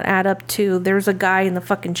noticed did not add up to there's a guy in the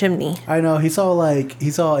fucking chimney. I know. He saw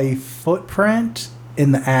a footprint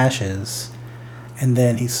in the ashes, and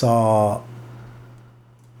then he saw.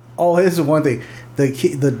 Oh, here's one thing: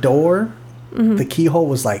 the door, the keyhole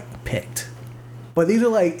was like picked. But these are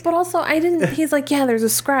like... But also, he's like, yeah, there's a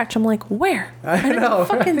scratch. I'm like, where? I didn't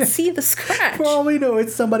fucking see the scratch. For all we know,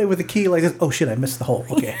 it's somebody with a key like this. Oh shit, I missed the hole.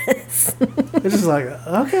 Okay. Yes. It's just like,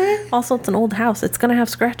 okay. Also, it's an old house. It's going to have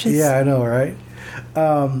scratches. Yeah, I know, right?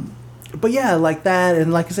 But yeah, like that.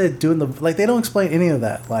 And like I said, they don't explain any of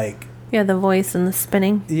that. Like... Yeah, the voice and the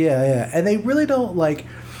spinning. Yeah, yeah. And they really don't like...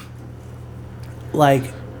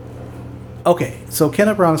 Okay, so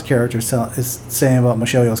Kenneth Branagh's character is saying about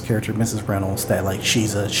Michelle Yeoh's character, Mrs. Reynolds, that like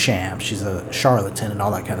she's a sham, she's a charlatan, and all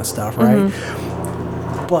that kind of stuff, right?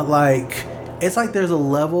 But like, it's like there's a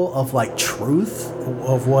level of like truth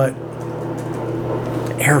of what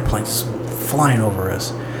airplanes flying over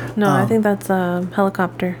us. No, I think that's a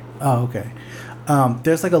helicopter. Oh, okay.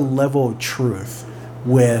 There's like a level of truth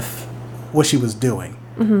with what she was doing,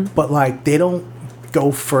 but like they don't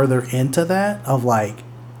go further into that of like.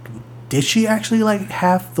 Did she actually like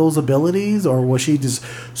have those abilities, or was she just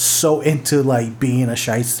so into like being a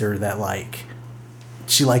shyster that like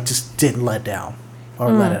she like just didn't let down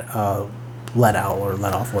or let out or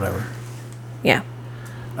let off, whatever? Yeah.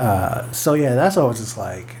 So yeah, that's what I was just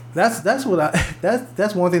like. That's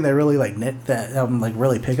one thing that really like that I'm like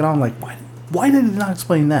really picking on. Like why did it not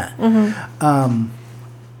explain that?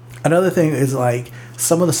 Another thing is like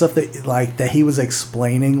some of the stuff that he was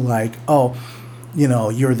explaining, like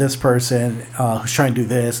you're this person who's trying to do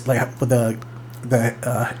this, like with the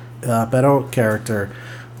Beto character,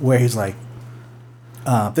 where he's like,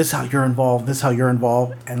 this is how you're involved,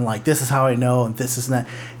 and like this is how I know, and this is that.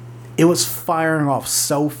 It was firing off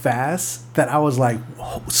so fast that I was like,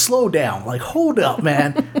 slow down, like hold up,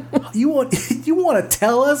 man. you want to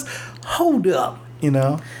tell us? Hold up,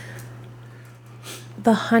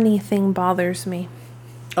 The honey thing bothers me.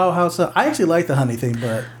 Oh, how so? I actually like the honey thing,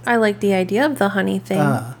 but... I like the idea of the honey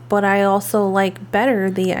thing, but I also like better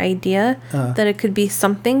the idea that it could be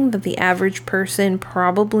something that the average person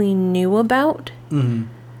probably knew about,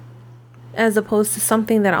 as opposed to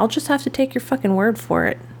something that I'll just have to take your fucking word for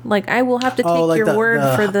it. Like, I will have to take like your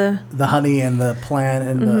word for the... The honey and the plant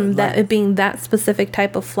and that it being that specific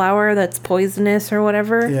type of flower that's poisonous or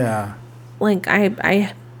whatever. Yeah. Like,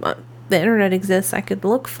 the internet exists. I could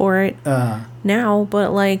look for it now,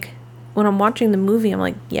 but like when I'm watching the movie, I'm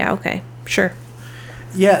like, yeah, okay, sure.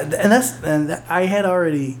 Yeah, and I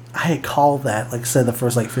had called that, like I said, the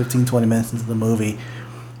first like 15-20 minutes into the movie,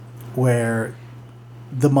 where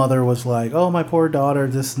the mother was like, "Oh, my poor daughter,"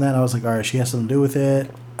 this and that. I was like, all right, she has something to do with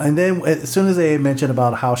it. And then as soon as they mentioned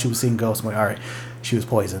about how she was seeing ghosts, I'm like, all right, she was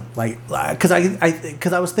poisoned. Like, because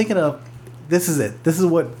I was thinking of, this is it. This is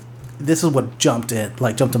what jumped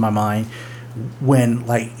in my mind when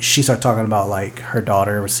like she started talking about like her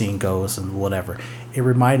daughter was seeing ghosts and whatever. It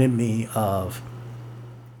reminded me of.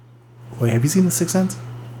 Wait, have you seen The Sixth Sense?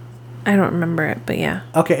 I don't remember it, but yeah.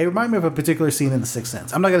 Okay, it reminded me of a particular scene in The Sixth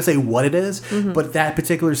Sense. I'm not gonna say what it is, but that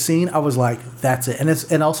particular scene, I was like, "That's it." And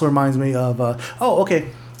it also reminds me of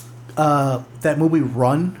that movie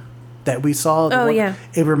Run that we saw. Yeah.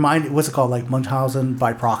 It reminded, what's it called, like Munchausen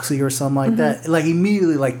by proxy or something like that. Like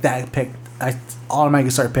immediately, like that picked. I automatically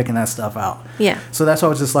started picking that stuff out. Yeah. So that's why I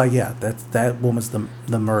was just like, yeah, that woman's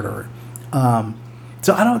the murderer.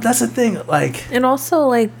 So I don't. That's the thing. Like, And also,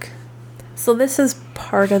 like, so this is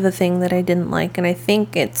part of the thing that I didn't like, and I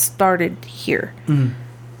think it started here.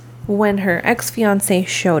 When her ex-fiance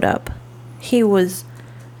showed up, he was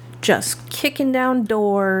just kicking down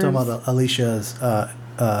doors. talking about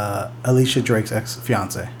Alicia Drake's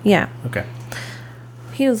ex-fiance. Yeah. Okay.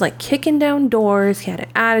 He was, like, kicking down doors. He had an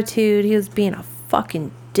attitude. He was being a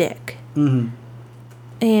fucking dick.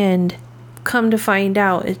 And come to find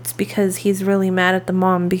out, it's because he's really mad at the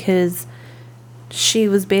mom because she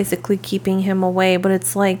was basically keeping him away. But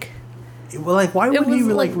it's like, Well, like, why wouldn't he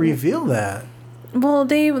was like like- reveal that? well,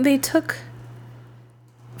 they took,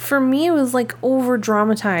 for me, it was like over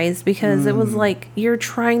dramatized because it was like you're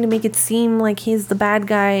trying to make it seem like he's the bad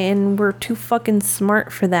guy and we're too fucking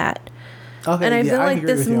smart for that. Okay, And I yeah, feel like agree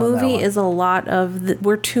this with you on that movie one. is a lot of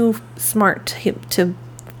we're too smart to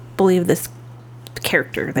believe this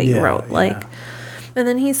character that you Yeah, wrote. Like, yeah. and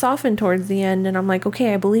then he softened towards the end, and I'm like,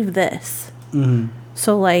 okay, I believe this.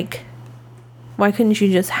 So like, why couldn't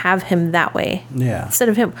you just have him that way? Yeah. Instead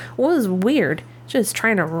of him, what was weird? Just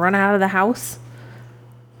trying to run out of the house.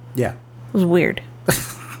 Yeah. It was weird.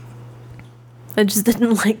 I just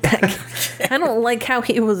didn't like that. I don't like how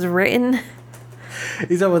he was written.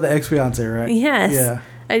 He's talking about the ex-fiance, right? Yes. Yeah.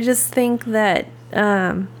 I just think that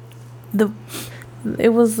it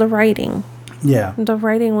was the writing. Yeah. The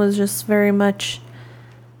writing was just very much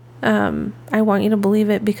I want you to believe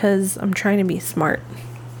it because I'm trying to be smart.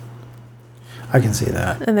 I can see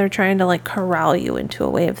that. And they're trying to like corral you into a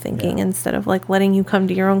way of thinking instead of like letting you come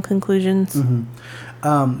to your own conclusions.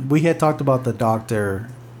 We had talked about the doctor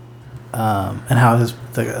and how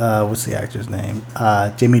what's the actor's name?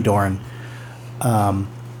 Jamie Dornan.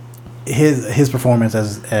 His performance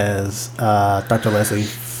as Dr. Leslie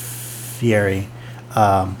Fieri.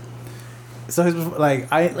 So his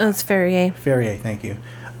That's Ferrier. Ferrier, thank you.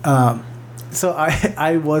 So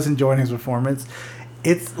I was enjoying his performance.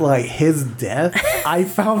 It's like his death I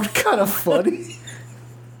found kind of funny.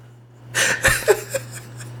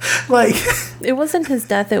 Like, It wasn't his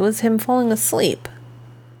death, it was him falling asleep.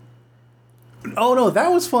 oh no, that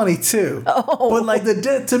was funny too. Oh. But like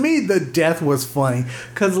to me the death was funny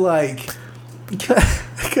because like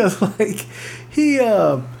he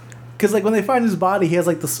because like when they find his body he has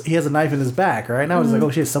a knife in his back, right? And I was like, oh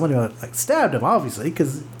shit, somebody like stabbed him, obviously,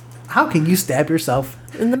 because how can you stab yourself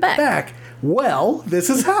In the back. Well, this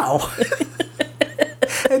is how.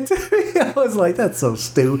 And to me, I was like, that's so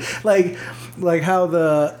stupid. Like how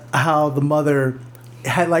the mother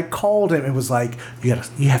had like called him and was like, you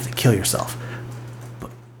have to kill yourself.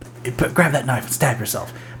 But grab that knife and stab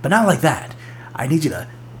yourself. But not like that. I need you to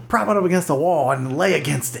prop it up against the wall and lay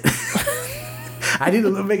against it. I need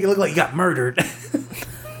to make it look like you got murdered.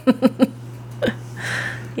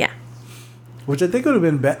 Yeah. Which I think would have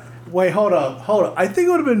been better. Wait, hold up. I think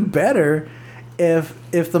it would have been better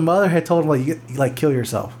if the mother had told him like kill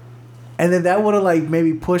yourself, and then that would have like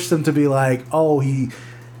maybe pushed him to be like, oh, he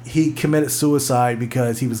committed suicide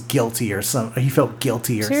because he was guilty or something. He felt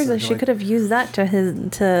guilty or Seriously, something. she could have used that to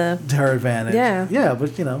her advantage. Yeah. Yeah,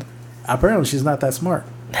 but apparently she's not that smart.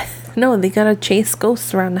 No, they gotta chase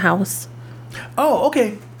ghosts around the house. Oh,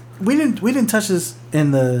 okay. We didn't touch this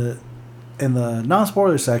in the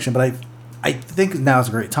non-spoiler section, but I think now is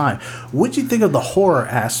a great time. What'd you think of the horror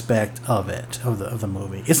aspect of it, of the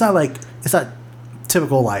movie? It's not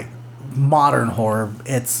typical like modern horror.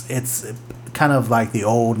 It's kind of like the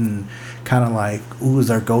old and kind of like, ooh, is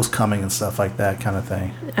there ghosts coming and stuff like that kind of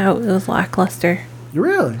thing. Oh, it was lackluster.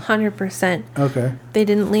 Really? 100%. Okay. They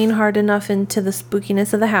didn't lean hard enough into the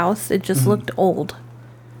spookiness of the house. It just looked old.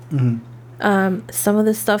 Some of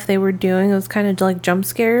the stuff they were doing was kind of like jump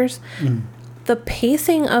scares. The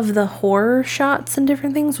pacing of the horror shots and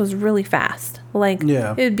different things was really fast. Like,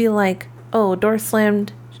 Yeah. it'd be like, oh, door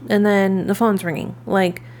slammed, and then the phone's ringing.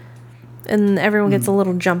 Like, and everyone gets a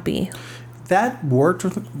little jumpy. That worked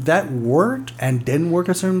and didn't work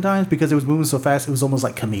at certain times because it was moving so fast. It was almost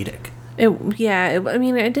like comedic. I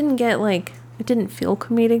mean, it didn't get like, it didn't feel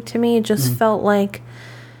comedic to me. It just felt like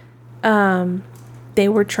they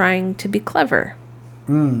were trying to be clever.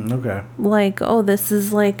 Okay. Like, oh, this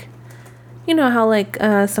is like, you know how like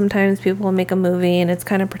sometimes people will make a movie and it's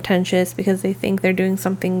kind of pretentious because they think they're doing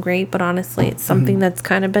something great, but honestly it's something that's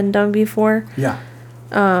kind of been done before. Yeah.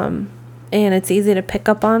 And it's easy to pick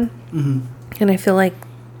up on. Mm-hmm. And I feel like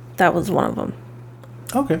that was one of them.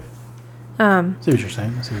 Okay. See what you're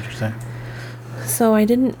saying. So I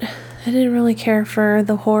didn't really care for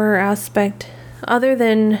the horror aspect other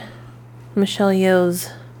than Michelle Yeoh's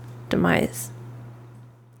demise.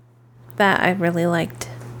 That I really liked.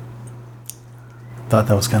 Thought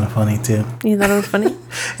that was kind of funny too. You thought it was funny?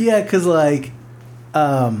 Yeah, because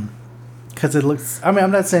because it looks. I mean,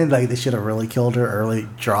 I'm not saying like they should have really killed her or really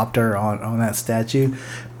dropped her on that statue,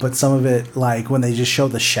 but some of it, like when they just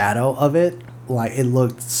showed the shadow of it, like it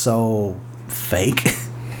looked so fake.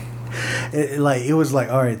 It was like,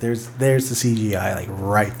 all right, there's the CGI like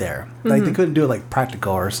right there. Like they couldn't do it like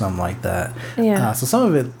practical or something like that. Yeah. So some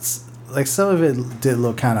of it did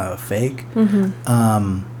look kind of fake.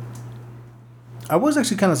 I was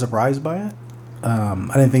actually kind of surprised by it.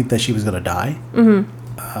 I didn't think that she was gonna die.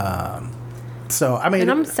 So I mean,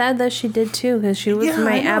 and I'm sad that she did too, because she was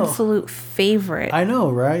my absolute favorite. I know,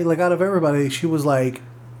 right? Like out of everybody, she was like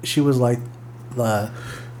up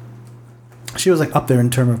there in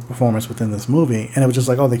terms of performance within this movie, and it was just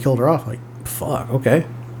like, oh, they killed her off. Like, fuck, okay,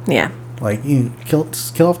 yeah. Like you kill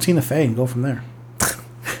off Tina Fey and go from there.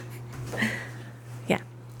 Yeah.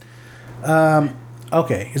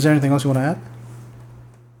 Okay. Is there anything else you want to add?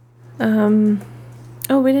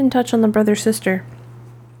 Oh, we didn't touch on the brother sister.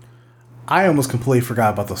 I almost completely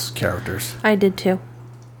forgot about those characters. I did too,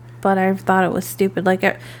 but I thought it was stupid.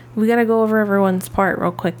 Like, we gotta go over everyone's part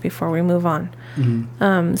real quick before we move on.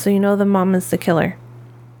 So you know the mom is the killer.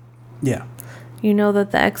 Yeah. You know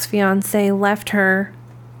that the ex-fiance left her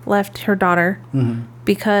daughter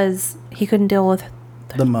because he couldn't deal with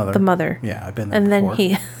the mother. Yeah, I've been there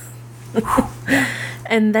and before.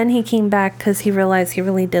 And then he came back because he realized he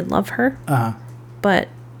really did love her. But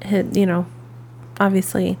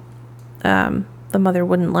obviously, the mother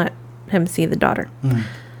wouldn't let him see the daughter.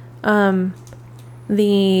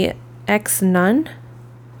 The ex-nun.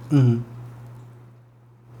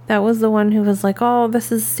 That was the one who was like, "Oh,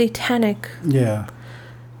 this is satanic." Yeah.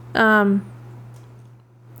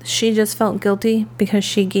 She just felt guilty because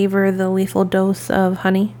she gave her the lethal dose of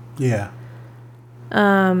honey. Yeah.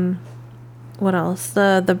 What else?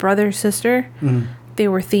 The brother sister. They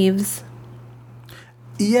were thieves.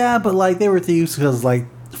 Yeah, but like they were thieves because like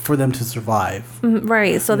for them to survive.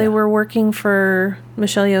 Right. So they were working for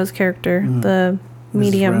Michelle Yeoh's character, the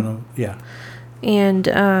medium. Yeah. And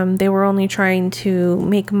they were only trying to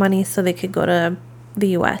make money so they could go to the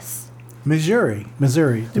U.S. Missouri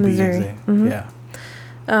to be exact. Yeah.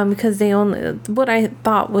 Because they only, what I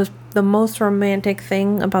thought was the most romantic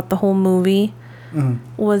thing about the whole movie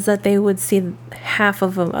was that they would see half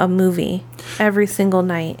of a movie every single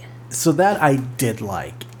night. So that I did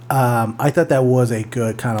like. I thought that was a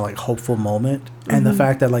good kind of like hopeful moment. And the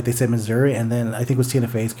fact that like they said Missouri, and then I think it was Tina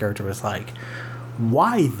Fey's character was like,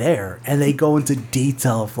 why there? And they go into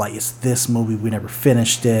detail of like, it's this movie, we never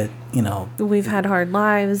finished it, We've had hard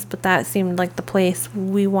lives, but that seemed like the place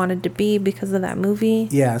we wanted to be because of that movie.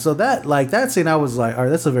 Yeah, so that scene, I was like, all right,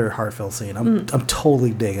 that's a very heartfelt scene. I'm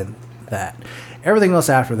totally digging that. Everything else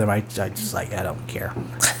after them, I just like, I don't care.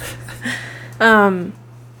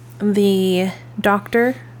 The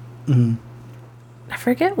doctor, I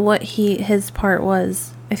forget what his part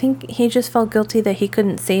was. I think he just felt guilty that he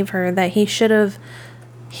couldn't save her, that he should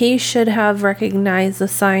have recognized the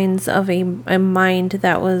signs of a mind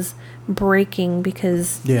that was breaking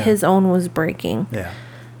because his own was breaking. Yeah.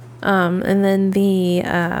 And then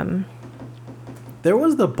there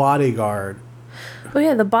was the bodyguard. Oh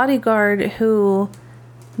yeah, the bodyguard who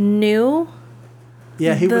knew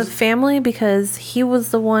the family because he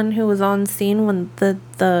was the one who was on scene when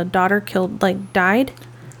the daughter died.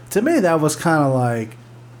 To me, that was kind of like,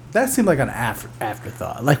 that seemed like an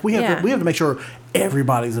afterthought. Like we have to make sure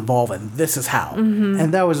everybody's involved, and this is how.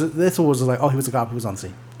 And this was like, oh, he was a cop who was on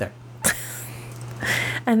scene there.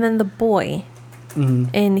 And then the boy,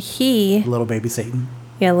 and he, little baby Satan.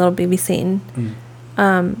 Yeah, little baby Satan.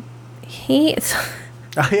 He.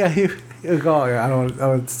 I don't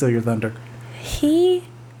want to steal your thunder. He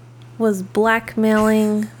was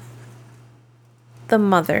blackmailing the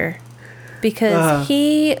mother because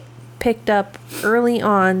he picked up early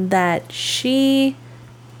on that she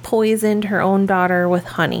poisoned her own daughter with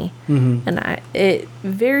honey. And it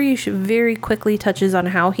very, very quickly touches on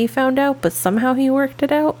how he found out, but somehow he worked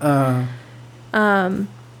it out. And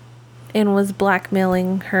was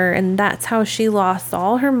blackmailing her, and that's how she lost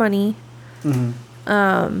all her money.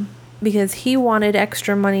 Because he wanted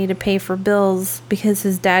extra money to pay for bills because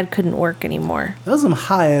his dad couldn't work anymore. Those are some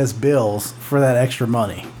high-ass bills for that extra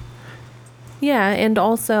money. Yeah, and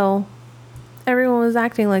also everyone was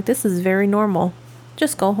acting like this is very normal.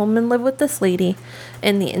 just go home and live with this lady.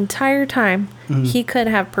 And the entire time, he could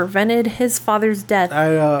have prevented his father's death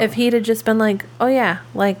if he'd have just been like, oh yeah,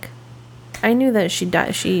 like, I knew that she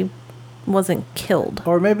died. She wasn't killed.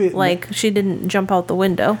 Or maybe... Like, she didn't jump out the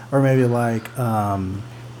window. Or maybe like...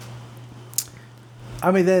 I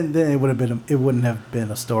mean, then it wouldn't have been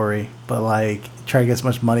a story, but like try to get as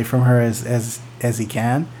much money from her as he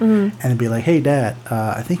can, and be like, "Hey, Dad,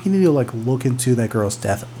 I think you need to like look into that girl's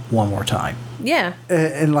death one more time." Yeah,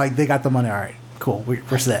 and like they got the money. All right, cool,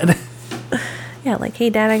 we're set. Yeah, like, "Hey,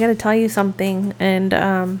 Dad, I got to tell you something," and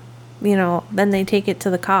then they take it to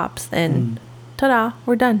the cops, and ta-da,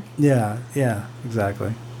 we're done. Yeah,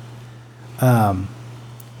 exactly.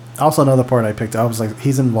 Also, another part I picked up, I was like,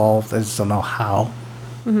 he's involved. I just don't know how.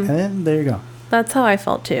 And then there you go. That's how I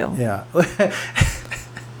felt too. Yeah.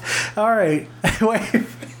 All right. Wait.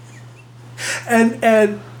 And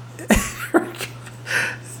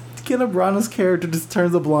Kenneth Branagh's character just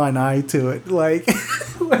turns a blind eye to it. Like,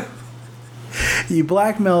 you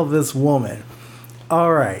blackmail this woman,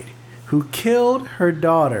 all right, who killed her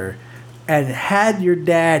daughter and had your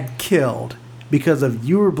dad killed because of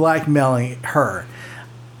you were blackmailing her.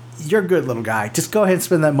 You're a good little guy. Just go ahead and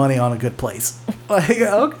spend that money on a good place. Like,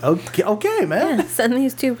 okay, man. Yeah, send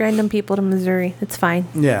these two random people to Missouri. It's fine.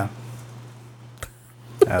 Yeah.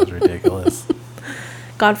 That was ridiculous.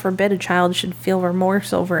 God forbid a child should feel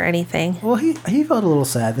remorse over anything. Well, he felt a little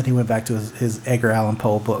sad that he went back to his Edgar Allan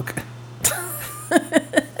Poe book.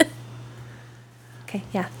 Okay,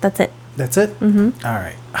 yeah, that's it. That's it? Mm-hmm. All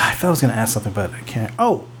right. I thought I was going to ask something, but I can't.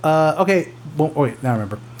 Oh, okay. Well, wait, now I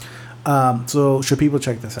remember. So, should people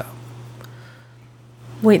check this out?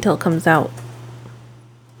 Wait till it comes out.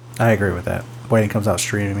 I agree with that. Wait, it comes out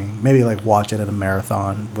streaming. Maybe, like, watch it at a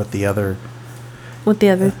marathon with the other... With the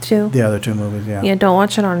other two? The other two movies, yeah. Yeah, don't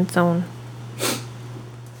watch it on its own.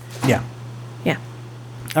 Yeah. Yeah.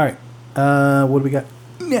 All right. What do we got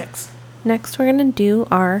next? Next, we're going to do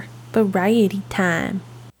our variety time.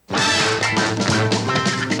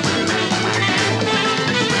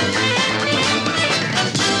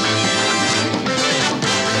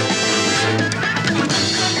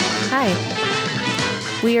 Hi.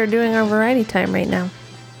 We are doing our variety time right now.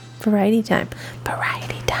 Variety time.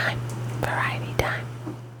 Variety time. Variety time.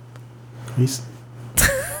 Please.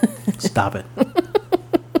 Stop it.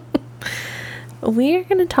 We are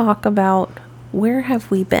going to talk about where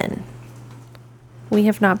have we been. We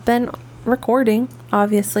have not been recording,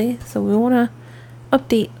 obviously, so we want to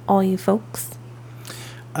update all you folks.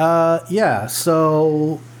 Yeah,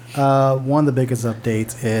 so one of the biggest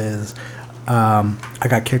updates is I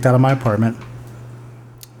got kicked out of my apartment.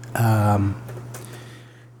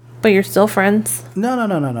 But you're still friends?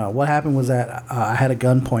 No. What happened was that I had a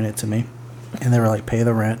gun pointed to me, and they were like, pay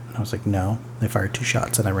the rent. And I was like, no. They fired 2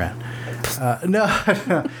 shots, and I ran. No.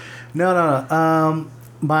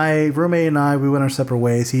 My roommate and I, we went our separate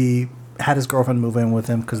ways. He had his girlfriend move in with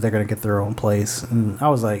him because they're going to get their own place. And I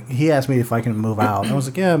was like, he asked me if I can move out. And I was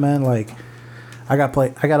like, yeah, man, like, I got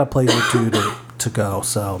a place or two to go.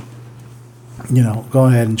 So, go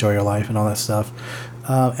ahead and enjoy your life and all that stuff.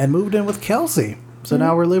 And moved in with Kelsey. So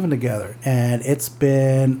now we're living together. And it's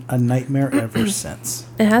been a nightmare ever since.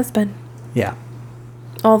 It has been. Yeah.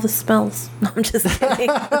 All the smells. No, I'm just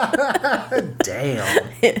kidding.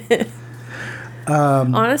 Damn.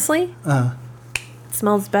 Honestly, it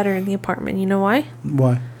smells better in the apartment. You know why?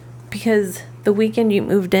 Why? Because the weekend you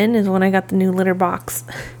moved in is when I got the new litter box.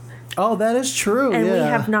 Oh, that is true. And yeah. we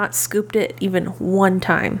have not scooped it even one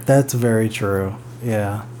time. That's very true.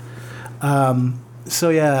 Yeah. So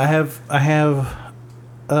yeah, I have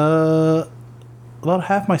about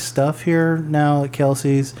half my stuff here now at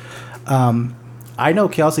Kelsey's. I know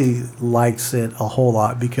Kelsey likes it a whole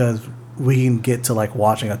lot because we can get to like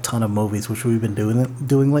watching a ton of movies, which we've been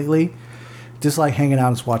doing lately. Just like hanging out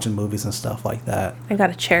and watching movies and stuff like that. I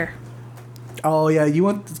got a chair. Oh yeah, you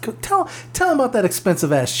want tell them about that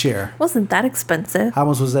expensive ass chair. Wasn't that expensive? How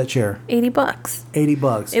much was that chair? $80.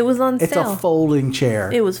 $80. It was on sale. It's a folding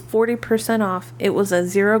chair. It was 40% off. It was a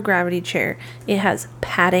zero gravity chair. It has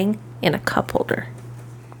padding and a cup holder.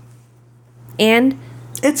 And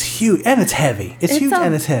it's huge and it's heavy. It's huge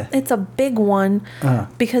and it's heavy. It's a big one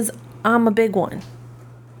because I'm a big one.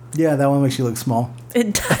 Yeah, that one makes you look small.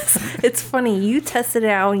 It does. It's funny. You tested it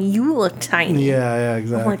out and you look tiny. Yeah,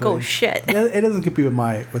 exactly. I'm like, oh shit. It doesn't compete with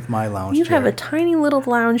my lounge you chair. You have a tiny little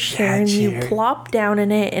lounge chair and you plop down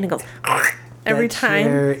in it and it goes every time. That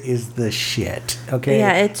chair is the shit. Okay.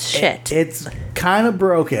 Yeah, it's shit. It's kind of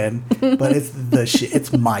broken, but it's the shit.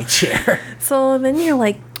 It's my chair. So then you're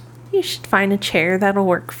like, you should find a chair that'll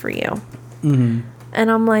work for you. Mm-hmm.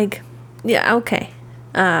 And I'm like, yeah, okay.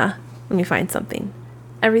 Let me find something.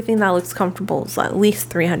 everything that looks comfortable is at least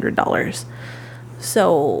 $300.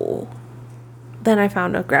 So then I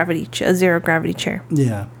found a zero gravity chair.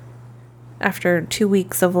 Yeah. After 2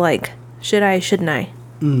 weeks of like, should I, shouldn't I?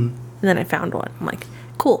 And then I found one. I'm like,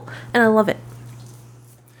 cool. And I love it.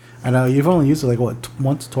 I know. You've only used it like, what,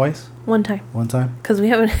 once, twice? One time. One time? Because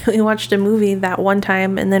we watched a movie that one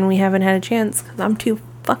time and then we haven't had a chance because I'm too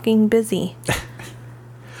fucking busy.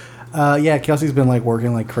 Yeah, Kelsey's been like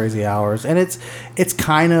working like crazy hours. And it's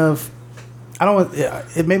kind of, I don't want,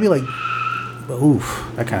 it may be like,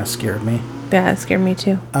 oof, that kind of scared me. Yeah, it scared me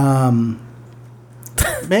too.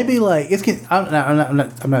 Maybe like,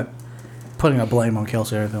 I'm not putting a blame on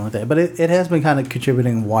Kelsey or anything like that, but it has been kind of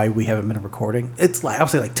contributing why we haven't been recording. It's like, I'll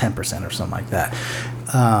say like 10% or something like that.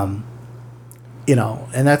 You know,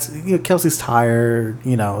 and that's, you know, Kelsey's tired,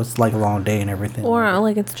 you know, it's like a long day and everything. Or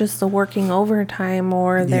like it's just the working overtime,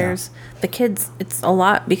 or there's the kids. It's a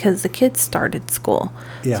lot because the kids started school.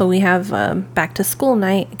 Yeah. So we have back to school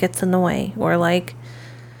night gets in the way, or like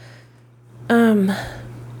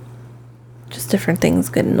just different things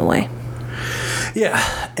get in the way.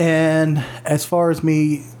 Yeah, and as far as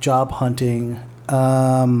me job hunting,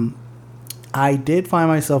 I did find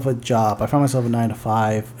myself a job. I found myself a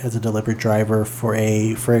 9-to-5 as a delivery driver for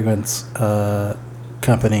a fragrance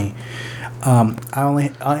company. I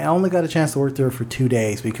only got a chance to work there for 2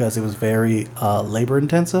 days because it was very labor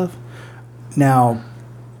intensive. Now,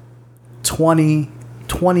 20s,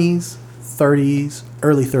 30s,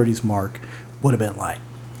 early 30s mark would have been like,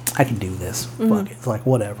 I can do this. Fuck it. It's like,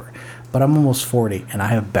 whatever. But I'm almost 40 and I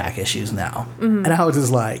have back issues now. And I was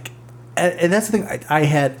just like, and that's the thing. I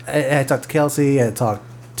had talked to Kelsey, I had talked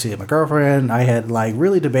to my girlfriend. I had like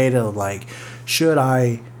really debated like, should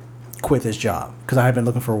I quit this job? Because I had been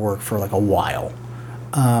looking for work for like a while.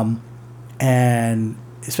 And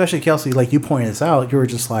especially Kelsey, like you pointed this out, you were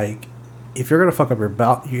just like, if you're gonna fuck up your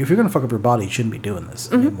body, you shouldn't be doing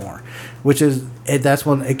this anymore. Which is, that's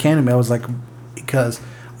when it came to me. I was like, because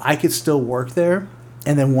I could still work there,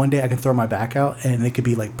 and then one day I can throw my back out, and it could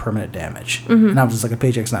be like permanent damage. And I was just like, a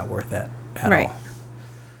paycheck's not worth that at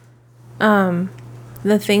all.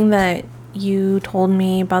 The thing that you told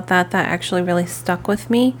me about that actually really stuck with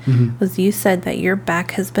me was you said that your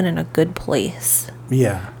back has been in a good place.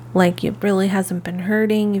 Yeah. Like, it really hasn't been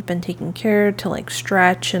hurting. You've been taking care to like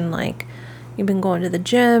stretch, and like you've been going to the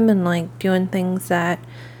gym and like doing things that,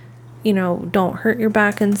 you know, don't hurt your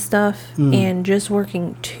back and stuff. And just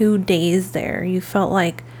working 2 days there, you felt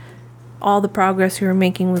like all the progress you were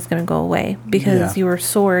making was going to go away because you were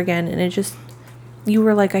sore again. And it just, you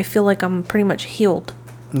were like, I feel like I'm pretty much healed.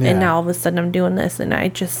 And now all of a sudden I'm doing this, and I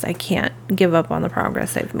can't give up on the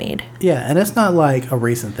progress I've made. Yeah, and it's not like a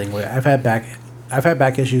recent thing. I've had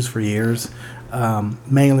back issues for years,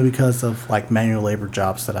 mainly because of like manual labor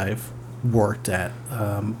jobs that I've worked at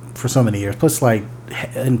for so many years, plus like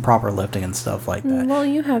improper lifting and stuff like that. Well,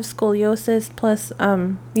 you have scoliosis, plus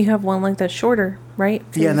you have one leg that's shorter, right?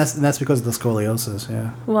 Yeah, and that's because of the scoliosis.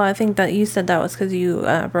 Yeah. Well, I think that you said that was because you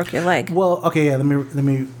broke your leg. Well, okay, yeah. Let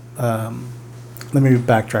me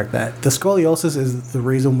backtrack that. The scoliosis is the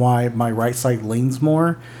reason why my right side leans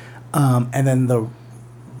more, and then the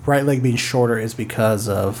right leg being shorter is because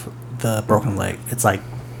of the broken leg. It's like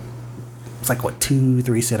what,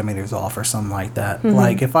 2-3 centimeters off or something like that.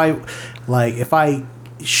 Like if I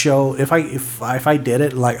did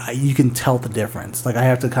it, like you can tell the difference. Like I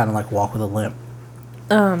have to kind of like walk with a limp.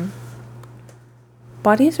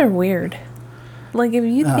 Bodies are weird. Like if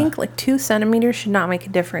you think like 2 centimeters should not make a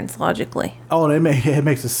difference logically. Oh, it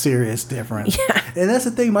makes a serious difference. Yeah. And that's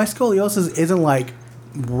the thing. My scoliosis isn't like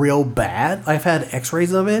real bad. I've had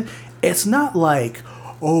X-rays of it. It's not like,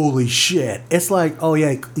 holy shit. It's like, oh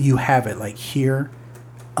yeah, you have it like here,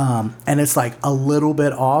 and it's like a little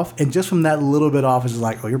bit off, and just from that little bit off, it's just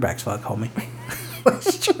like, oh, your back's fucked, homie. Like,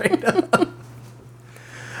 straight up.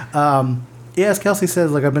 Yeah, as Kelsey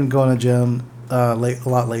says, like I've been going to the gym a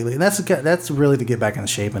lot lately, and that's really to get back in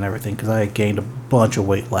shape and everything, because I gained a bunch of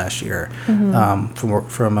weight last year from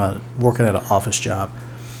working at an office job.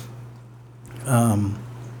 I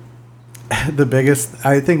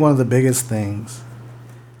think one of the biggest things.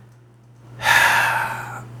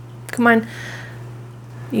 Come on.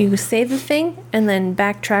 You say the thing and then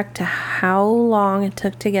backtrack to how long it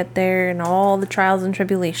took to get there and all the trials and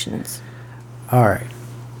tribulations. All right.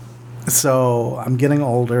 So I'm getting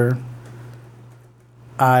older.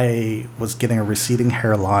 I was getting a receding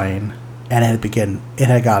hairline, and it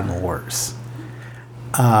had gotten worse.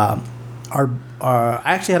 I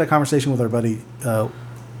actually had a conversation with our buddy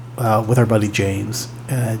James.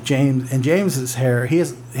 James's hair,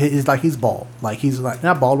 he's bald. Like he's like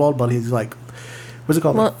not bald, but he's like what's it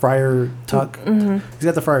called? Like friar tuck. He's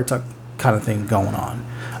got the friar tuck kind of thing going on.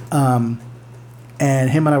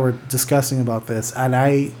 And him and I were discussing about this, and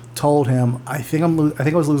I told him I think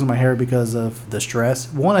I was losing my hair because of the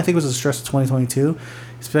stress. One, I think it was the stress of 2022,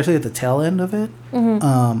 especially at the tail end of it.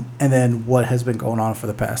 And then what has been going on for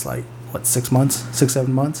the past 7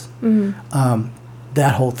 months.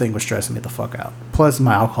 That whole thing was stressing me the fuck out. Plus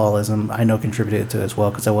my alcoholism, I know, contributed to it as well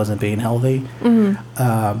because I wasn't being healthy.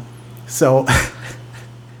 So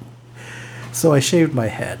I shaved my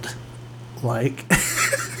head.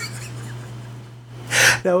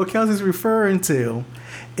 Now what Kelsey's referring to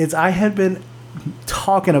is I had been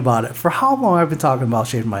talking about it. For how long have I been talking about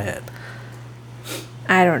shaving my head?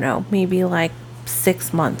 I don't know. Maybe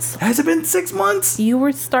 6 months. Has it been 6 months?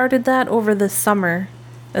 You started that over the summer.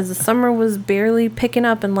 As the summer was barely picking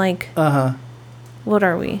up and what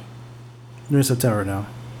are we? We're in September now.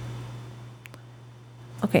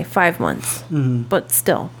 Okay, 5 months. But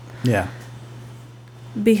still. Yeah.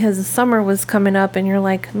 Because the summer was coming up and you're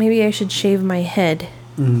like, maybe I should shave my head.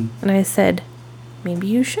 And I said, maybe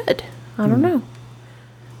you should. I don't know.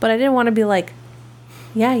 But I didn't want to be like,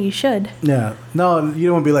 yeah, you should. Yeah. No, you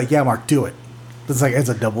don't want to be like, yeah, Mark, do it. It's it's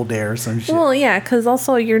a double dare or some shit. Well, yeah, because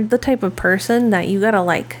also you're the type of person that you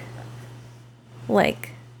gotta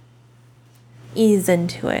ease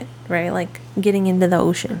into it, right? Like getting into the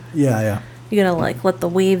ocean. Yeah. You gotta let the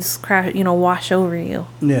waves crash, wash over you.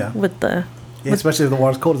 Yeah. Especially if the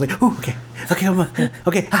water's cold. It's like, ooh, okay, okay, all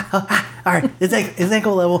right, it's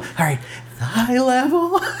ankle level. All right, high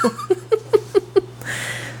level.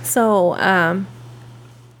 So, I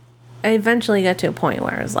eventually got to a point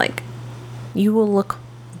where I was like, you will look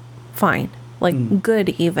fine, good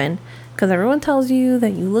even, because everyone tells you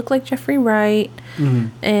that you look like Jeffrey Wright,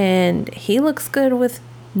 and he looks good with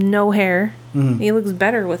no hair. He looks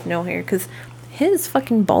better with no hair because his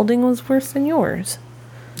fucking balding was worse than yours.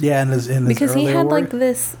 Yeah, because he had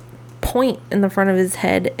this point in the front of his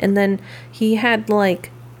head, and then he had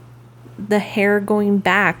the hair going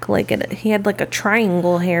back, he had a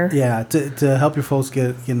triangle hair. Yeah, to help your folks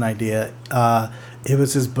get an idea, it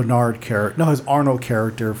was his Bernard character, no, his Arnold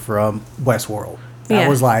character from Westworld. That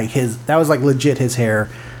was legit his hair,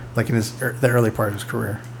 in the early part of his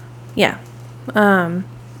career. Yeah,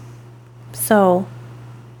 so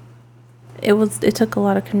it took a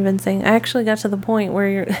lot of convincing. I actually got to the point where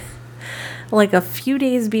you're a few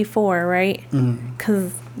days before, right?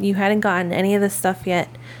 Because you hadn't gotten any of this stuff yet.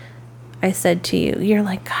 I said to you, you're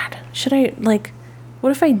like, God, should I,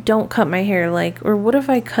 what if I don't cut my hair? Or what if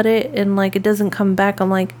I cut it and, it doesn't come back? I'm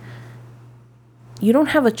like, you don't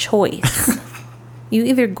have a choice. You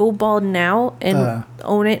either go bald now and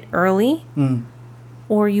own it early,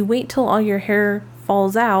 or you wait till all your hair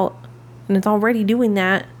falls out, and it's already doing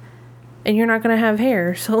that, and you're not going to have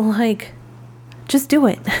hair. So, just do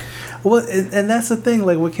it. Well, and that's the thing,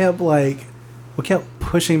 what kept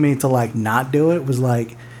pushing me to, not do it was,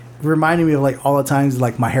 reminding me of all the times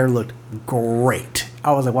my hair looked great.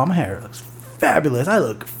 I was like, wow, my hair looks fabulous. I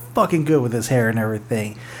look fucking good with this hair and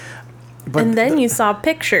everything. But and then you saw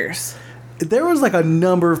pictures. There was a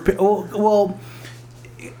number of well,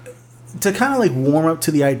 to kind of warm up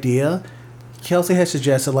to the idea, Kelsey had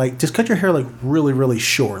suggested just cut your hair really, really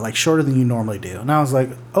short, shorter than you normally do. And I was like,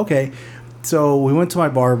 okay. So we went to my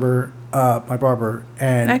barber,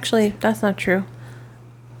 and actually, that's not true.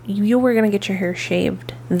 You were going to get your hair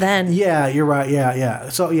shaved then. Yeah, you're right. Yeah.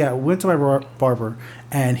 So, we went to my barber,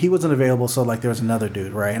 and he wasn't available, so, there was another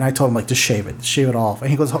dude, right? And I told him, just shave it off. And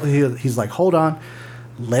he's like, hold on,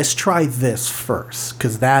 let's try this first,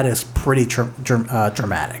 because that is pretty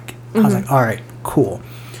dramatic. I was like, all right, cool.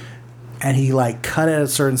 And he, cut it a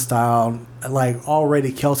certain style.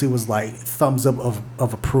 Already Kelsey was, thumbs up of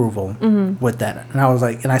approval with that. And I was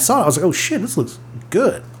like, and I saw it, I was like, oh, shit, this looks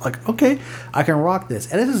good. Okay, I can rock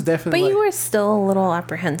this. And it is definitely. But you were still a little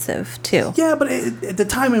apprehensive too. Yeah, but at the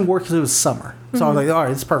timing worked because it was summer. So I was like, all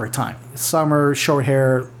right, it's perfect time. Summer, short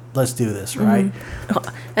hair, let's do this, right?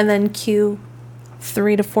 And then cue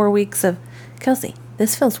 3 to 4 weeks of, Kelsey,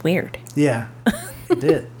 this feels weird. Yeah, it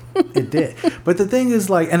did. It did. But the thing is,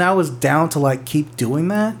 and I was down to, keep doing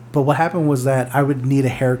that. But what happened was that I would need a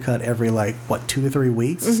haircut every, 2 to 3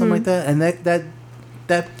 weeks, something like that. And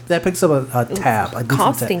that picks up a tab.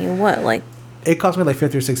 Costing you what? It cost me $50 or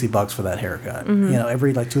 $60 for that haircut.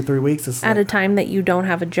 Every 2 or 3 weeks. It's at a time that you don't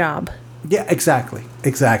have a job. Yeah, exactly.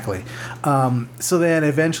 So then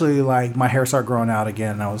eventually, my hair started growing out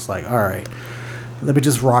again, and I was like, all right, let me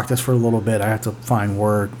just rock this for a little bit. I have to find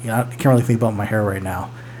word. I can't really think about my hair right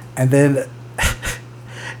now. And then,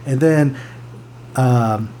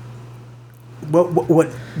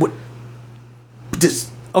 what?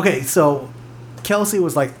 Just okay. So Kelsey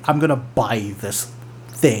was like, I'm gonna buy you this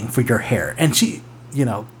thing for your hair, and she,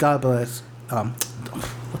 God bless. What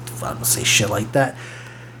the fuck? I'm gonna say shit like that.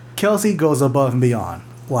 Kelsey goes above and beyond,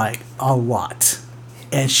 like a lot,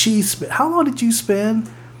 and she spent. How long did you spend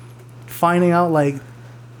finding out like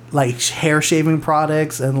hair shaving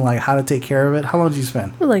products and like how to take care of it? How long did you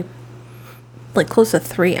spend? Like close to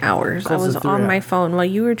 3 hours. I was on my phone while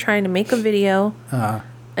you were trying to make a video.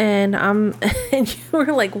 And and you were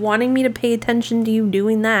like wanting me to pay attention to you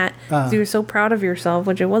doing that because you were so proud of yourself,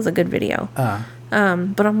 which it was a good video.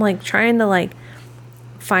 But I'm like trying to like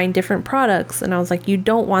find different products, and I was like, you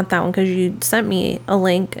don't want that one because you sent me a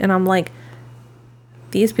link, and I'm like,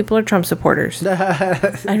 these people are Trump supporters.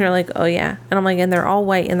 And you're like, oh yeah, and I'm like, and they're all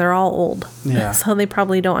white and they're all old, so they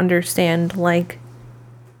probably don't understand, like,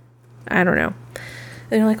 I don't know.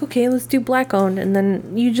 And you're like, okay, let's do black owned, and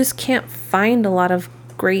then you just can't find a lot of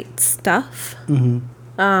great stuff.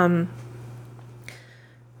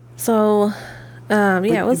 So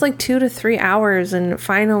it was like 2 to 3 hours, and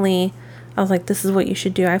finally I was like, this is what you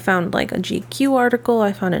should do. I found like a GQ article,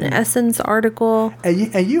 I found an Essence article, and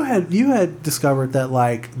you had discovered that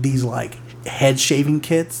like these like head shaving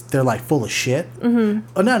kits, they're like full of shit.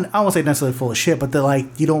 Not, I won't say necessarily full of shit, but they're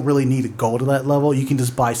like, you don't really need to go to that level. You can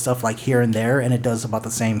just buy stuff like here and there, and it does about the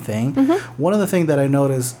same thing. One of the things that I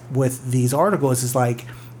noticed with these articles is like,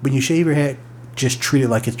 when you shave your head, just treat it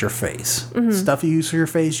like it's your face. Stuff you use for your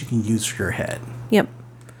face, you can use for your head. Yep.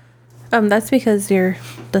 That's because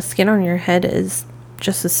the skin on your head is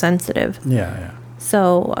just as sensitive. Yeah.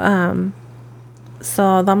 So I'm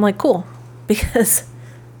like, cool, because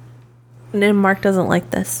and Mark doesn't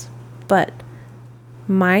like this, but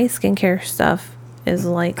my skincare stuff is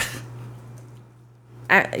like,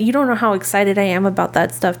 you don't know how excited I am about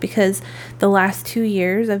that stuff, because the last 2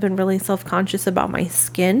 years I've been really self-conscious about my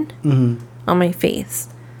skin on my face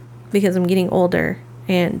because I'm getting older,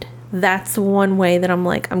 and that's one way that I'm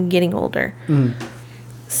like, I'm getting older.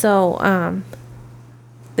 So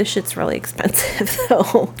this shit's really expensive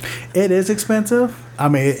though. It is expensive. I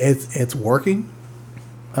mean, it's working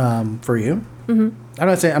for you. I'm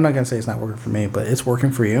not gonna say it's not working for me, but it's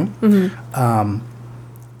working for you.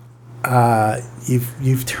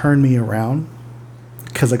 You've turned me around,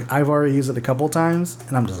 because like I've already used it a couple times,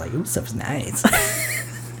 and I'm just like, ooh, stuff's nice.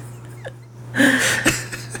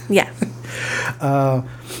 Yeah.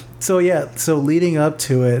 So leading up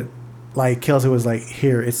to it, like Kelsey was like,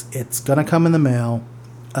 here, it's gonna come in the mail.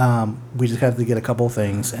 We just have to get a couple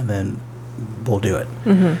things, and then we'll do it.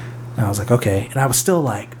 And I was like, okay. And I was still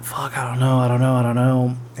like, fuck, I don't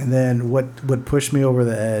know. And then what would push me over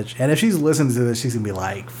the edge, and if she's listening to this, she's gonna be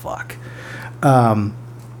like, fuck.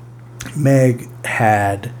 Meg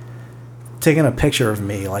had taken a picture of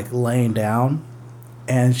me like laying down,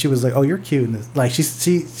 and she was like, oh, you're cute. And like she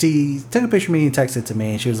took a picture of me and texted it to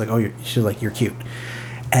me, and she was like, you're cute.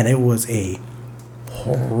 And it was a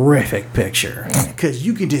horrific picture, because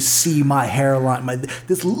you can just see my hairline,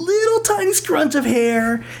 this little tiny scrunch of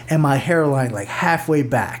hair, and my hairline like halfway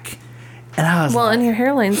back. And I was and your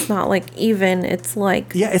hairline's not like even, it's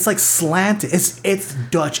like, yeah, it's like slanted. It's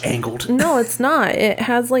Dutch angled. No, it's not. It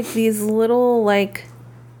has like these little like,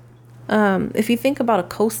 if you think about a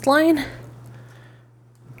coastline.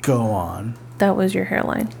 Go on. That was your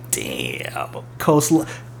hairline. Damn. Coastline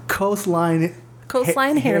hairline.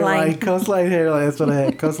 Coastline hairline. That's what I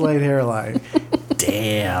had. Coastline hairline.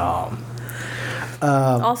 Damn.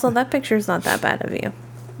 Also, that picture's not that bad of you.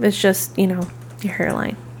 It's just, your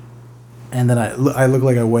hairline. And then I look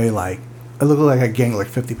like I look like I gained like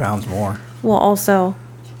 50 pounds more. Well, also,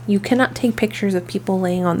 you cannot take pictures of people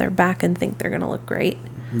laying on their back and think they're going to look great.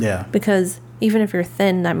 Yeah. Because even if you're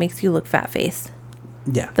thin, that makes you look fat-faced.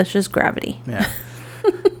 Yeah. That's just gravity. Yeah.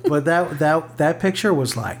 But that picture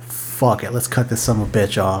was like, fuck it, let's cut this son of a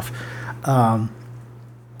bitch off.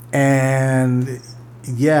 And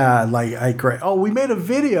yeah, like we made a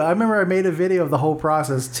video. I remember I made a video of the whole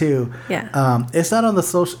process too. Yeah. It's not on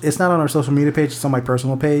our social media page, it's on my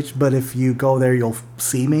personal page, but if you go there, you'll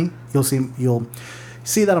see me. You'll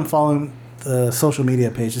see that I'm following the social media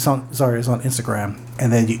page. It's on Instagram.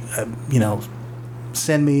 And then you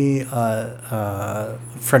send me a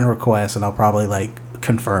friend request, and I'll probably like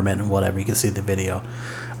confirm it and whatever. You can see the video.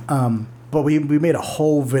 But we made a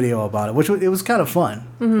whole video about it, it was kind of fun.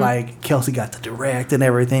 Like Kelsey got to direct and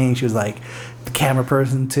everything. She was like the camera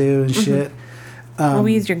person too and shit.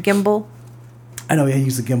 We used your gimbal. I know, I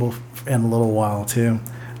used the gimbal in a little while too.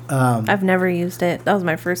 I've never used it. That was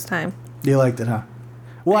my first time. You liked it, huh?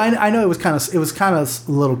 Well, I know it was kind of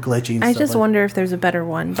a little glitchy. And I stuff just wonder if there's a better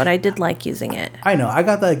one, but I did like using it. I know. I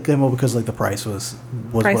got that gimbal because like the price was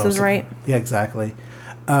price was right. Yeah, exactly.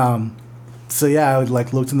 So yeah, I would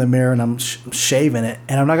like looked in the mirror and I'm shaving it,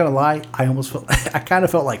 and I'm not gonna lie, I kind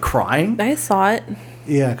of felt like crying. I saw it.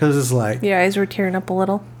 Yeah, because it's like Your eyes were tearing up a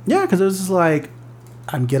little. yeah, because it was just like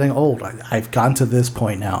I'm getting old. I've gotten to this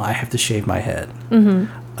point now. I have to shave my head.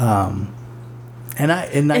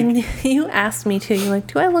 And you asked me too. You're like,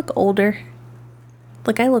 do I look older?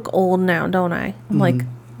 Like, I look old now, don't I? I'm like,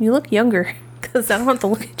 you look younger because I don't have to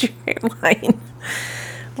look at your hairline.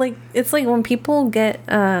 Like, it's like when people get,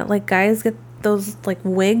 like, guys get those, like,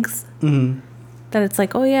 wigs. That it's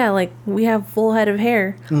like, oh, yeah, like, we have full head of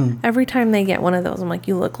hair. Every time they get one of those, I'm like,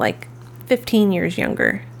 you look like 15 years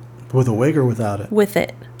younger. With a wig or without it? With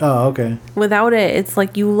it. Oh, okay. Without it, it's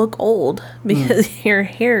like you look old because your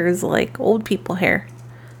hair is like old people hair.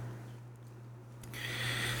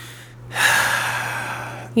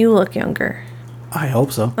 You look younger. I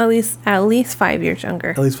hope so. At least 5 years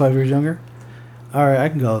younger. At least 5 years younger. All right, I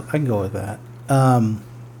can go with that.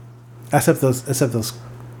 Except those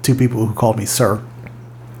two people who called me sir.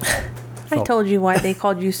 I told you why they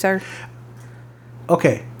called you sir.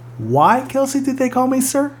 Okay, why, Kelsey, did they call me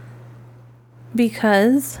sir?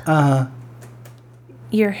 Because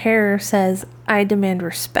your hair says, I demand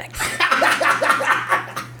respect.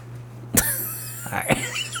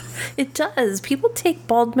 It does. People take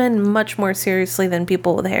bald men much more seriously than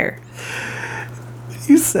people with hair.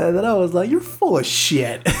 You said that, I was like, you're full of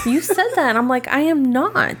shit. You said that, and I'm like, I am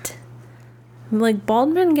not. Like,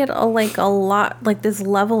 bald men get a lot, like, this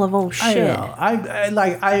level of, oh, shit. I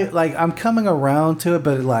know. I'm coming around to it,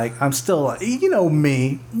 but, like, I'm still, like, you know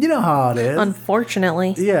me. You know how it is.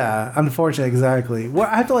 Unfortunately. Yeah, unfortunately, exactly. Well,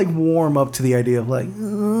 I have to, like, warm up to the idea of, like,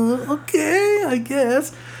 okay, I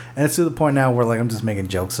guess. And it's to the point now where, like, I'm just making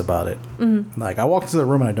jokes about it. Like, I walk into the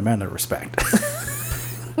room and I demand respect.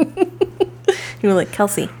 You were like,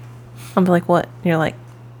 Kelsey. I'm like, what? And you're like,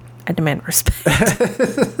 I demand respect.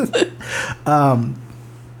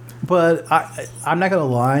 But I'm not gonna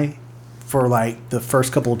lie. For like the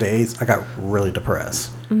first couple of days, I got really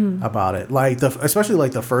depressed about it. Like especially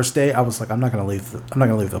like the first day, I was like, I'm not gonna leave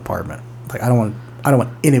the apartment. Like I don't want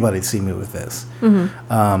anybody to see me with this.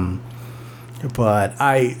 But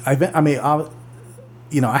I had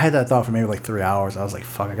that thought for maybe like 3 hours. I was like,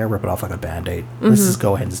 fuck, I gotta rip it off like a Band-Aid. Let's just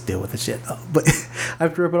go ahead and just deal with the shit. But I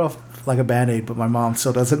have to rip it off like a Band-Aid, but my mom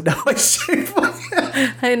still doesn't know I shaved my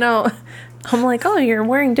head. I know. I'm like, oh, you're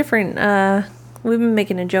wearing different. We've been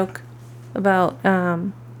making a joke about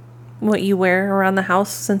what you wear around the house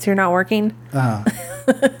since you're not working.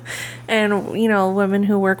 And, women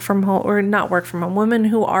who work from home, or not work from home, women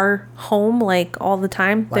who are home, like, all the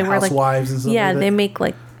time. Like they wear, housewives and stuff yeah, like that? they make,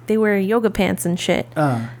 like, they wear yoga pants and shit.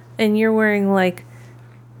 And you're wearing, like,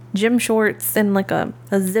 gym shorts and, like, a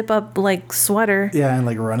zip-up, like, sweater. Yeah, and,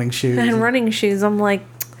 like, running shoes. And running shoes. I'm like,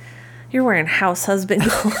 you're wearing house husband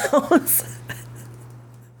clothes.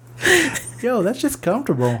 Yo, that's just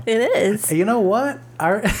comfortable. It is. You know what?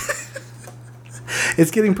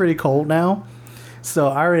 It's getting pretty cold now. So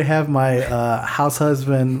I already have my house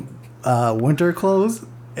husband winter clothes,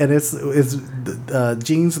 and it's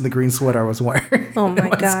jeans and the green sweater I was wearing. Oh my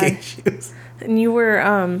god! Skate shoes. And you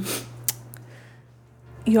were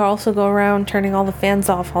you also go around turning all the fans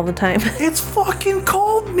off all the time. It's fucking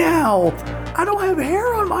cold now. I don't have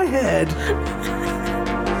hair on my head.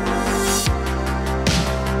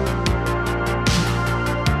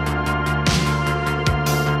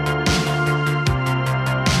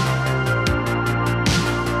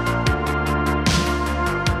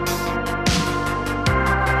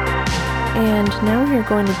 And now we are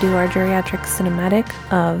going to do our geriatric cinematic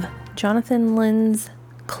of Jonathan Lynn's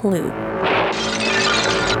Clue.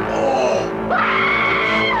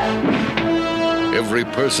 Every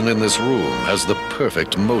person in this room has the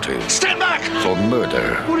perfect motive. Stand back! For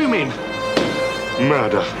murder. What do you mean?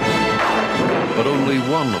 Murder. But only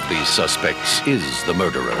one of these suspects is the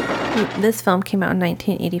murderer. This film came out in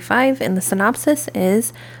 1985, and the synopsis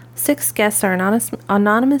is: 6 guests are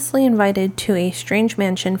anonymously invited to a strange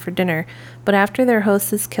mansion for dinner, but after their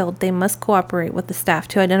host is killed, they must cooperate with the staff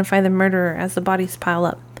to identify the murderer as the bodies pile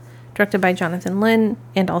up. Directed by Jonathan Lynn,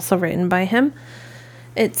 and also written by him.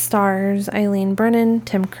 It stars Eileen Brennan,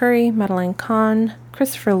 Tim Curry, Madeline Kahn,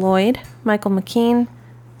 Christopher Lloyd, Michael McKean,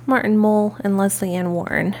 Martin Mull, and Leslie Ann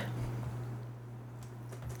Warren.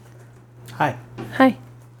 Hi. Hi.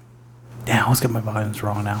 Damn, let's get my volumes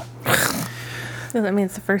wrong now. I mean,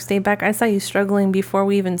 it's the first day back. I saw you struggling before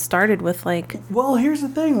we even started with, like... Well, here's the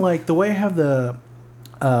thing. Like, the way I have the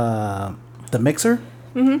mixer,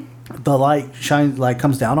 the light shines, like,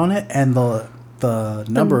 comes down on it, and the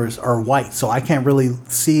numbers are white, so I can't really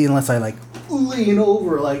see unless I, like, lean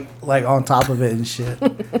over, like on top of it and shit. You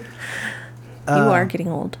are getting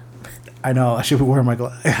old. I know. I should be wearing my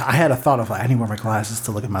glasses. I had a thought of like, I need to wear my glasses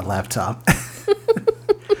to look at my laptop.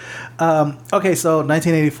 Okay, so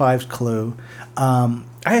 1985's Clue. I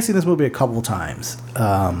had seen this movie a couple times.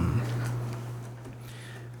 I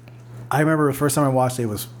remember the first time I watched it, it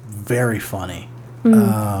was very funny.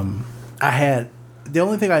 The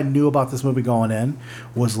only thing I knew about this movie going in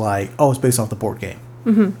was like, oh, it's based off the board game.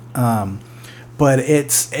 But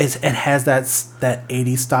it has that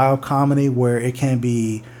 80s style comedy where it can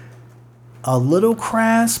be a little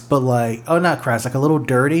crass, but like, oh, not crass, like a little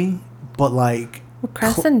dirty, but like... Well,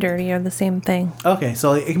 crass and dirty are the same thing. Okay,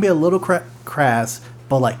 so it can be a little crass,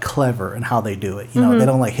 but like clever in how they do it. You know, they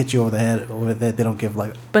don't like hit you over the head with it. They don't give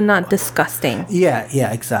like... But not disgusting. Yeah,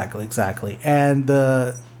 exactly. And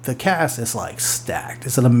the cast is like stacked.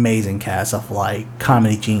 It's an amazing cast of like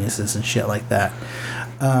comedy geniuses and shit like that.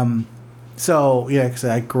 So yeah, cause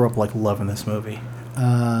I grew up like loving this movie.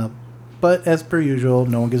 But as per usual,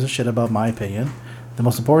 no one gives a shit about my opinion. The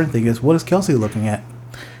most important thing is, what is Kelsey looking at?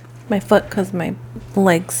 My foot, because my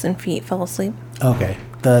legs and feet fell asleep. Okay.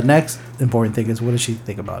 The next important thing is, what does she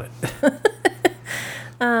think about it?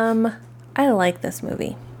 I like this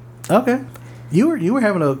movie. Okay. You were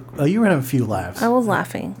having a few laughs. I was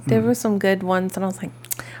laughing. There were some good ones, and I was like,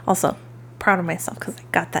 also proud of myself because I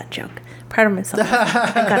got that joke. Proud of myself.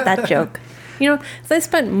 I got that joke. You know, so I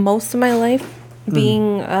spent most of my life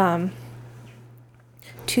being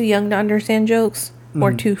too young to understand jokes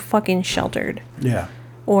or too fucking sheltered. Yeah.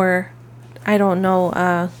 Or, I don't know,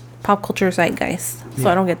 pop culture zeitgeist. So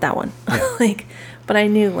I don't get that one. Yeah. Like, but I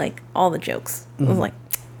knew like all the jokes. I was like,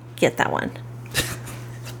 get that one.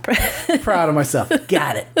 Proud of myself.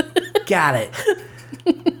 Got it.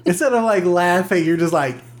 Instead of like laughing, you're just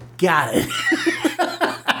like, got it.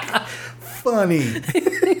 Funny.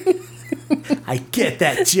 I get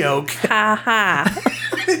that joke. Ha ha.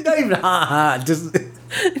 Not even ha ha. Just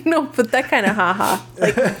no, but that kind of ha ha.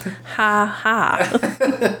 Like ha ha.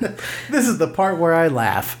 this is the part where I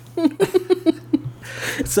laugh.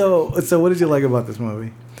 So what did you like about this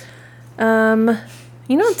movie? You know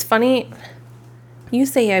what's funny? You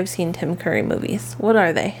say I've seen Tim Curry movies. What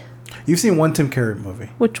are they? You've seen one Tim Curry movie.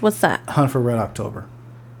 What's that? Hunt for Red October.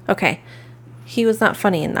 Okay. He was not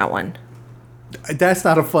funny in that one. That's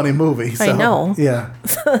not a funny movie. So, I know. Yeah.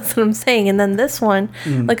 So that's what I'm saying. And then this one,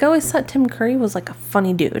 like I always thought Tim Curry was like a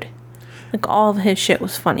funny dude. Like all of his shit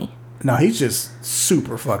was funny. No, he's just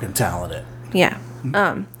super fucking talented. Yeah.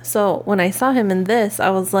 So when I saw him in this, I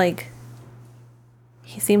was like,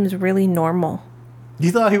 he seems really normal.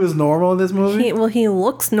 You thought he was normal in this movie? He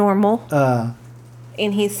looks normal.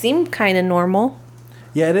 And he seemed kind of normal.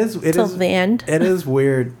 Yeah, it is. Till the end. It is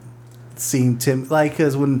weird seeing Tim, like,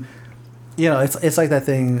 because when, you know, it's like that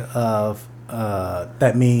thing of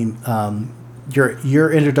that meme.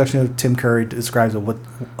 Your introduction of Tim Curry describes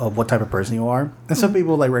what type of person you are, and some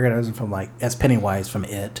people like recognize him from like as Pennywise from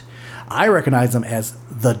It. I recognize him as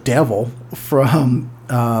the devil from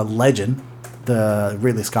Legend, the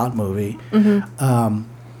Ridley Scott movie.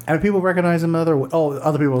 And people recognize him other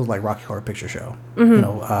people like Rocky Horror Picture Show, you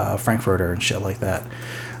know, Frankfurter and shit like that.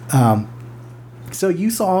 So you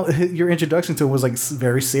saw your introduction to him was like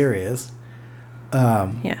very serious.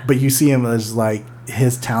 Yeah. But you see him as like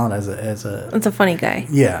his talent as a. It's a funny guy.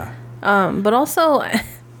 Yeah. But also, I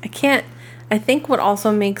think what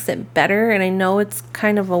also makes it better, and I know it's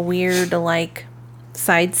kind of a weird like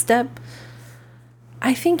sidestep.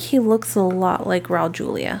 I think he looks a lot like Raul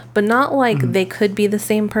Julia, but not like they could be the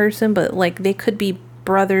same person, but like they could be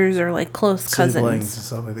brothers or like close cousins. Siblings and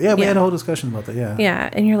stuff like that. Yeah, we had a whole discussion about that. Yeah. Yeah,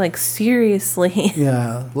 and you're like, seriously?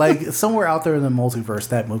 Yeah, like somewhere out there in the multiverse,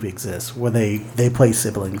 that movie exists where they play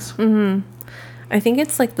siblings. I think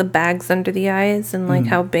it's like the bags under the eyes and like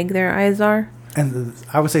how big their eyes are. And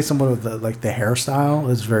I would say somewhat of the hairstyle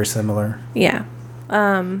is very similar. Yeah.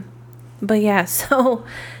 But yeah, so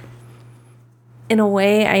in a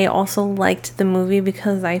way, I also liked the movie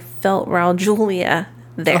because I felt Raul Julia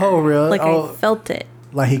there. Oh, really? Like, I felt it.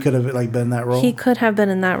 Like, he could have, like, been in that role? He could have been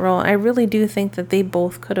in that role. I really do think that they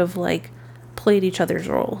both could have, like, played each other's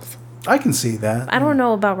roles. I can see that. I don't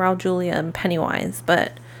know about Raul Julia and Pennywise,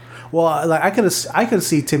 but... Well, like, I could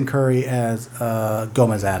see Tim Curry as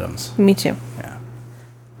Gomez Addams. Me too. Yeah.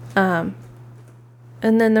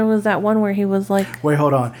 And then there was that one where he was like... Wait,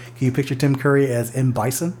 hold on. Can you picture Tim Curry as M.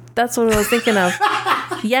 Bison? That's what I was thinking of.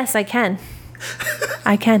 Yes, I can.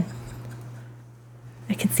 I can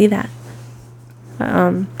see that.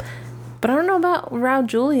 But I don't know about Raul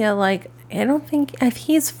Julia. Like, I don't think...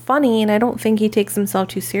 He's funny, and I don't think he takes himself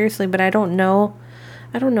too seriously, but I don't know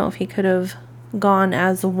if he could have gone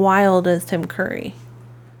as wild as Tim Curry.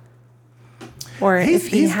 or if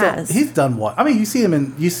he has. He's done what? I mean, you've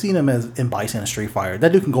seen him in Bison and Street Fighter.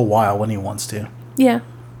 That dude can go wild when he wants to. Yeah.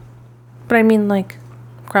 But I mean, like,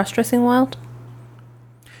 cross-dressing wild?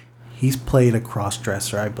 He's played a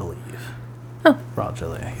cross-dresser, I believe. Oh. Roger,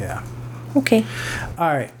 yeah. Okay.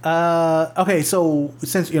 All right. Okay, so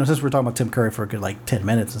since we're talking about Tim Curry for a good, like, 10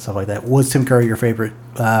 minutes and stuff like that, was Tim Curry your favorite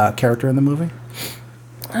character in the movie?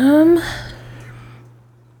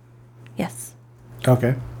 Yes.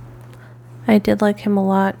 Okay. I did like him a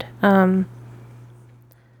lot.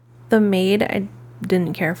 The maid, I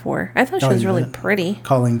didn't care for. I thought she was really pretty.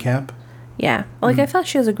 Colleen Camp? Yeah. Like, I thought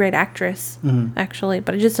she was a great actress, actually,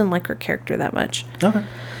 but I just didn't like her character that much. Okay.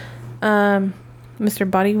 Mr.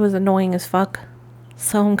 Buddy was annoying as fuck,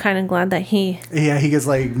 so I'm kind of glad that he... Yeah, he gets,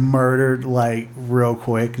 like, murdered, like, real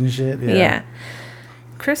quick and shit. Yeah.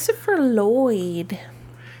 Christopher Lloyd.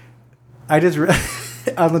 I just...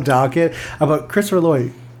 on the docket about Christopher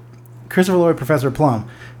Lloyd, Professor Plum,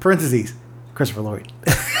 parentheses, Christopher Lloyd.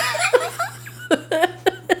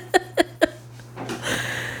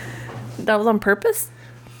 That was on purpose?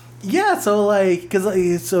 Yeah, so like,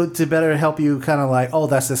 so to better help you kind of like, oh,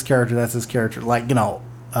 that's this character, like,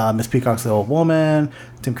 Miss Peacock's the old woman,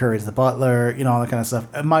 Tim Curry's the butler, all that kind of stuff.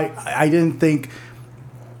 I didn't think,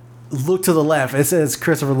 look to the left, it says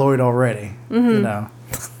Christopher Lloyd already, So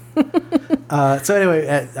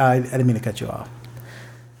anyway, I didn't mean to cut you off.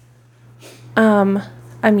 I'm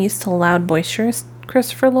used to loud, boisterous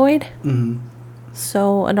Christopher Lloyd. Mm-hmm.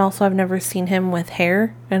 So, and also I've never seen him with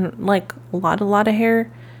hair, and like a lot of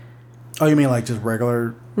hair. Oh, you mean like just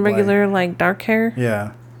regular, like dark hair?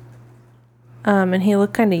 Yeah. And he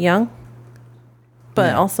looked kind of young,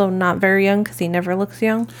 but also not very young because he never looks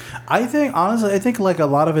young. I think like a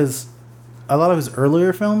lot of his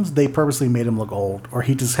earlier films, they purposely made him look old, or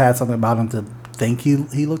he just had something about him to think he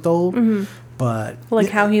looked old. Mm-hmm. But like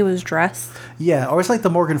how he was dressed. Yeah, or it's like the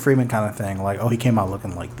Morgan Freeman kind of thing. Like, oh, he came out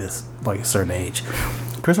looking like this, like a certain age.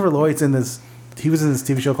 Christopher Lloyd's in this. He was in this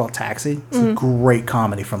TV show called Taxi. It's a great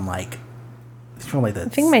comedy from the. I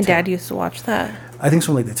think my dad used to watch that. I think it's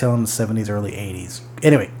from like the tail end of the 70s, early 80s.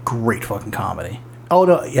 Anyway, great fucking comedy. Oh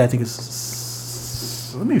no, yeah, I think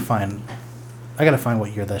it's. Let me find. I gotta find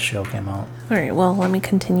what year that show came out. All right, well, let me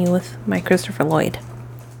continue with my Christopher Lloyd.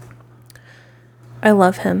 I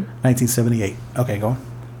love him. 1978. Okay, go on.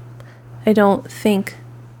 I don't think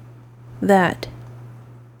that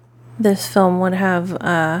this film would have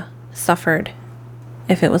suffered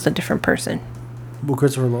if it was a different person. Well,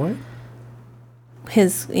 Christopher Lloyd?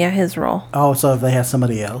 His role. Oh, so if they had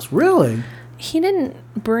somebody else? Really? He didn't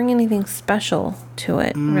bring anything special to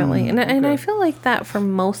it, really. And I feel like that for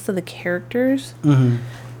most of the characters,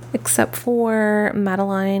 except for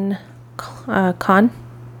Madeline Kahn.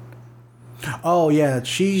 Oh yeah,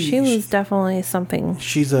 she was definitely something.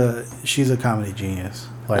 She's a comedy genius.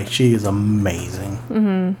 Like, she is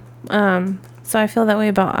amazing. So I feel that way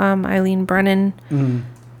about Eileen Brennan, Michael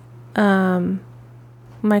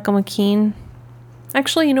McKean.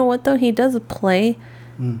 Actually, you know what though? He does play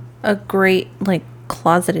a great like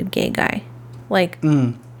closeted gay guy, like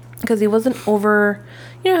because he wasn't over.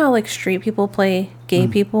 You know how like straight people play gay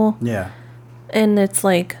people? Yeah, and it's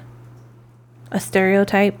like a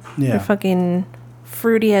stereotype. Yeah. They're fucking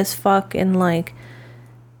fruity as fuck, and like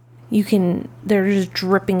they're just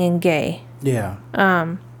dripping in gay. Yeah.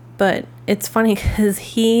 But it's funny because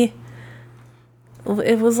it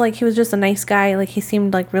was like he was just a nice guy. Like, he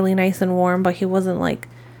seemed like really nice and warm, but he wasn't like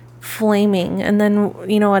flaming. And then,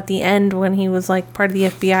 at the end when he was like part of the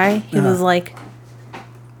FBI, he was like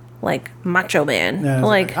macho man. Yeah,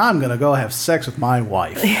 like, I'm gonna go have sex with my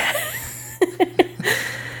wife.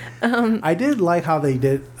 I did like how they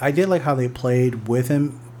played with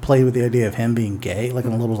the idea of him being gay, like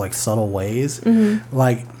in little like subtle ways. Mm-hmm.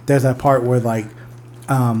 Like, there's that part where like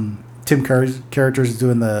Tim Curry's character is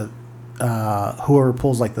doing the whoever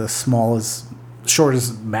pulls like the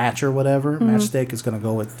shortest match or whatever matchstick is going to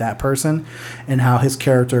go with that person, and how his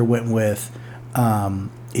character went with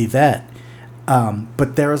Yvette.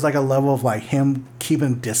 But there was like a level of like him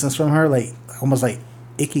keeping distance from her, like almost like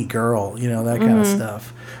icky girl, that kind of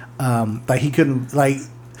stuff. Like, he couldn't like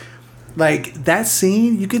that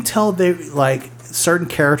scene. You can tell they like certain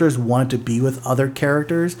characters wanted to be with other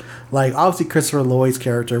characters. Like, obviously Christopher Lloyd's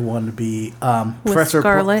character wanted to be Professor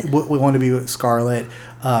Scarlet. We wanted to be with Scarlet.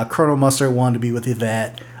 Colonel Mustard wanted to be with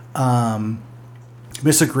Yvette.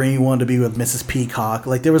 Mr. Green wanted to be with Mrs. Peacock.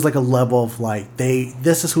 Like, there was like a level of like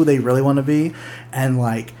this is who they really want to be, and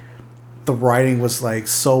like the writing was like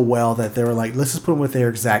so well that they were like, let's just put them with their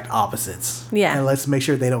exact opposites. Yeah, and let's make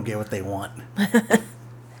sure they don't get what they want.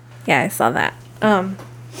 Yeah, I saw that.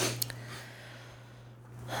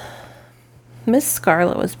 Miss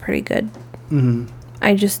Scarlet was pretty good. Mm-hmm.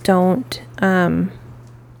 I just don't. I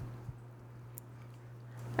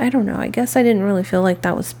don't know. I guess I didn't really feel like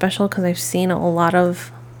that was special because I've seen a lot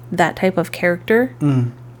of that type of character.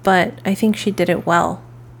 But I think she did it well.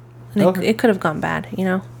 And it could have gone bad, you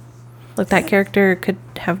know? Like, that character could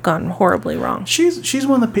have gone horribly wrong. She's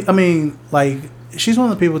one of the she's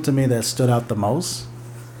one of the people to me that stood out the most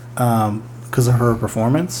because of her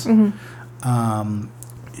performance.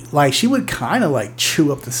 Like, she would kind of, like,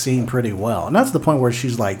 chew up the scene pretty well. And that's the point where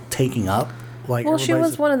she's, like, taking up. Like, well, she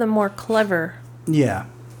was one of the more clever. Yeah.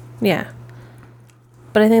 Yeah.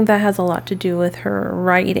 But I think that has a lot to do with her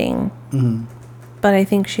writing. But I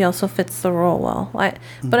think she also fits the role well.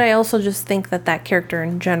 But I also just think that character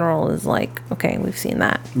in general is like, okay, we've seen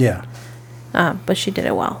that. Yeah. But she did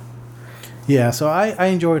it well. Yeah, so I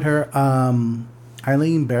enjoyed her.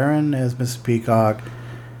 Eileen Barron as Mrs. Peacock.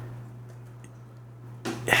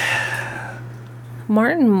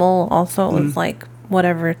 Martin Mull also was like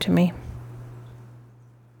whatever to me.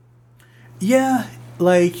 Yeah,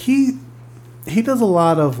 like he does a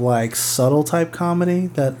lot of like subtle type comedy,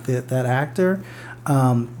 that actor.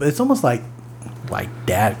 But it's almost like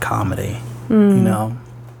dad comedy, you know.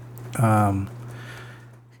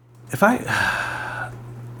 If I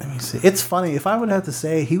let me see, it's funny. If I would have to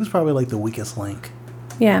say, he was probably like the weakest link.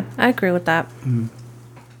 Yeah, I agree with that.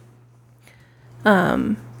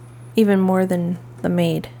 Even more than the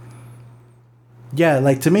maid. Yeah,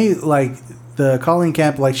 like to me, like the Colleen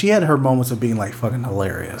Camp, like she had her moments of being like fucking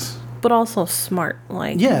hilarious, but also smart.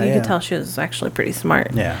 Like, you could tell she was actually pretty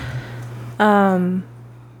smart. Yeah.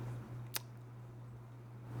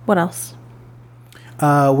 What else?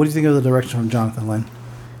 What do you think of the direction from Jonathan Lynn?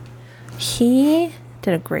 He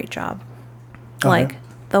did a great job. Okay. Like,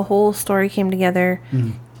 the whole story came together.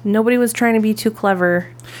 Nobody was trying to be too clever.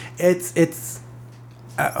 It's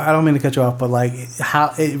I don't mean to cut you off, but like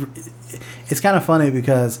it's kind of funny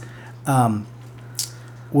because when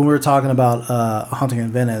we were talking about Haunting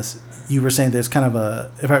in Venice, you were saying there's kind of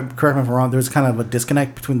a, if I correct me if I'm wrong, there's kind of a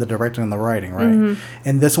disconnect between the directing and the writing, right?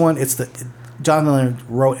 And this one, it's Jonathan Lynn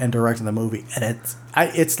wrote and directed the movie, and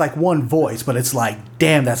it's like one voice, but it's like,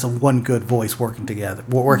 damn, that's one good voice working together,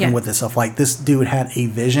 working with this stuff. Like, this dude had a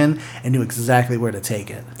vision and knew exactly where to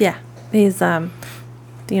take it. Yeah, he's the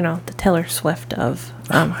Taylor Swift of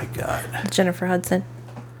oh my god, Jennifer Hudson,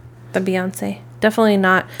 the Beyonce. Definitely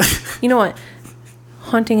not. You know what?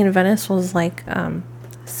 Haunting in Venice was like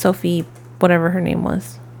Sophie, whatever her name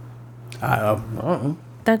was.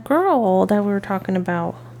 That girl that we were talking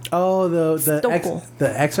about. Oh, the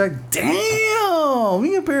X-Factor. Damn,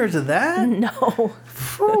 we compare it to that? No.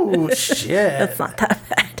 Oh shit. That's not that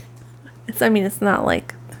bad. It's not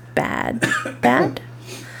like bad. Bad?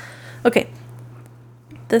 Okay.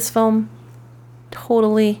 This film,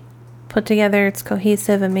 totally put together. It's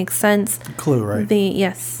cohesive. It makes sense. Clue, right?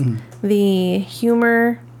 The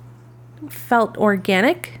humor felt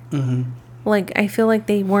organic. Like, I feel like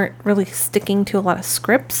they weren't really sticking to a lot of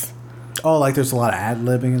scripts. Oh, like there's a lot of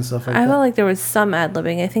ad-libbing and stuff like that? I felt like there was some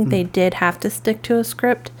ad-libbing. I think they did have to stick to a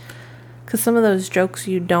script. Because some of those jokes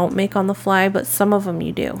you don't make on the fly, but some of them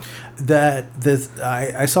you do.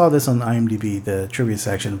 I saw this on IMDb, the trivia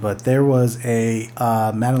section, but there was a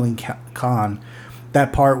Madeline Kahn,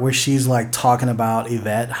 that part where she's like talking about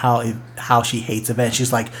Yvette, how she hates Yvette.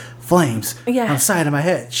 She's like, flames on the side of my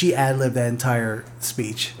head. She ad-libbed that entire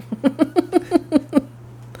speech.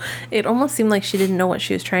 It almost seemed like she didn't know what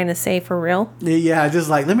she was trying to say for real. Yeah, just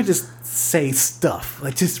like, let me just say stuff,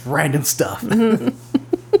 like just random stuff.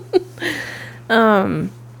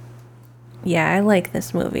 Yeah, I like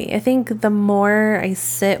this movie. I think the more I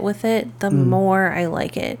sit with it, the more I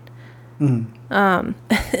like it. And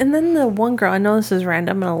then the one girl, I know this is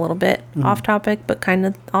random and a little bit off topic, but kind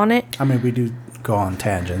of on it. I mean, we do go on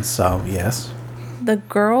tangents, so yes. The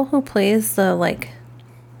girl who plays the like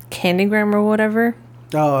Candygram or whatever.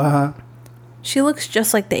 Oh, She looks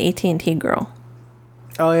just like the AT&T girl.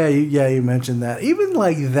 Oh yeah, you mentioned that. Even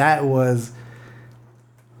like that was.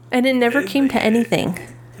 And it never came to anything.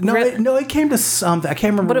 No, it came to something. I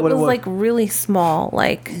can't remember what it was. But it was like really small,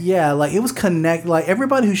 like. Yeah, like it was like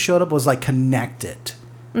everybody who showed up was like connected.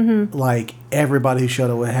 Like everybody who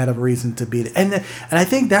showed up had a reason to be there, and I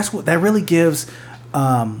think that really gives,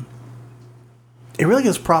 it really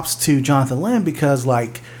gives props to Jonathan Lynn, because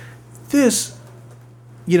like this,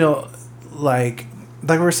 like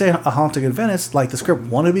we were saying, A Haunting in Venice, like the script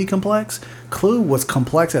wanted to be complex. Clue was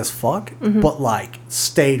complex as fuck, but like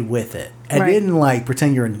stayed with it and didn't like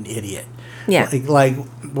pretend you're an idiot. Yeah, like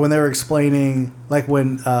when they were explaining, like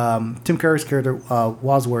when Tim Curry's character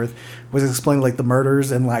Wadsworth was explaining like the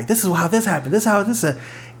murders and like, this is how this happened, this is how this.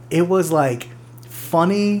 it was like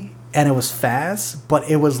funny and it was fast, but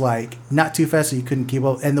it was like not too fast so you couldn't keep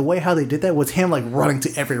up. And the way how they did that was him like running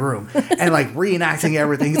to every room and like reenacting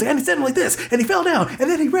everything. He's like, and he said like this, and he fell down, and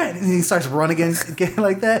then he ran, and he starts running again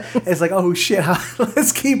like that. It's like, oh shit,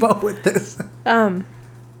 let's keep up with this.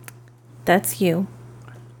 That's you.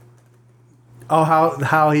 Oh,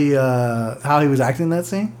 how he was acting in that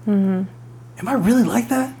scene? Mm-hmm. Am I really like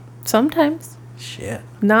that? Sometimes. Shit.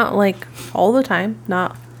 Not like all the time.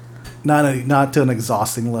 Not to an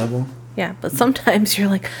exhausting level. Yeah, but sometimes you're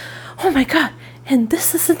like, oh my god, and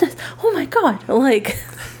this and this. Oh my god, like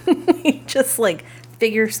you just like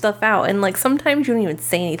figure stuff out, and like sometimes you don't even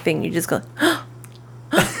say anything. You just go.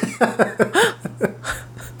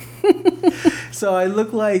 So I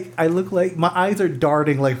look like my eyes are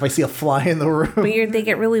darting like if I see a fly in the room. But they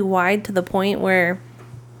get really wide to the point where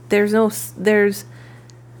there's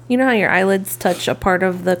you know how your eyelids touch a part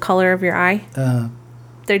of the color of your eye?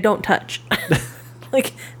 They don't touch.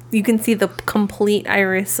 Like you can see the complete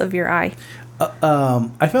iris of your eye.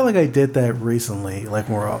 I felt like I did that recently, like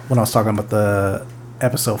when I was talking about the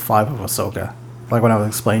episode 5 of Ahsoka, like when I was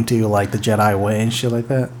explaining to you like the Jedi way and shit like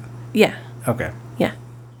that. Yeah. Okay. Yeah,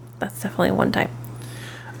 that's definitely one time.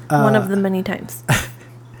 One of the many times.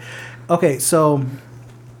 Okay, so,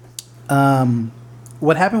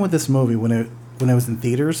 what happened with this movie when it was in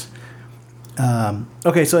theaters?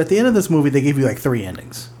 Okay, so at the end of this movie, they give you like 3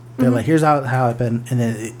 endings. They're like, here's how it happened, and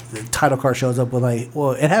then the title card shows up with like,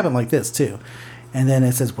 well, it happened like this too, and then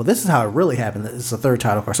it says, well, this is how it really happened. It's the 3rd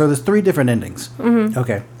title card. So there's 3 different endings. Mm-hmm.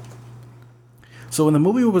 Okay. So when the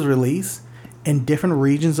movie was released in different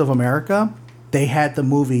regions of America, they had the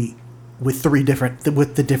movie with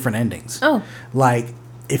the different endings. Oh. Like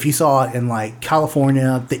if you saw it in like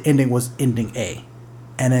California, the ending was ending A,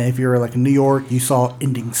 and then if you were like in New York, you saw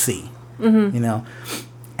ending C. Mm-hmm. You know,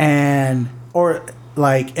 and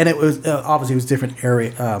it was obviously it was different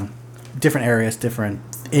areas, different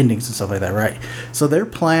endings and stuff like that, right? So their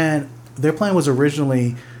plan was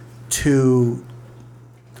originally to.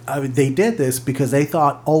 They did this because they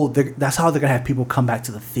thought, that's how they're gonna have people come back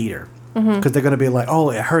to the theater. Because they're going to be like, oh,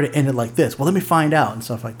 I heard it ended like this. Well, let me find out and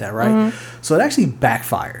stuff like that, right? Mm-hmm. So it actually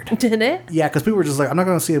backfired. Did it? Yeah, because people were just like, I'm not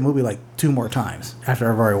going to see a movie like 2 more times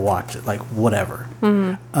after I've already watched it. Like, whatever.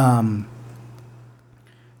 Mm-hmm.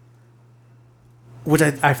 Which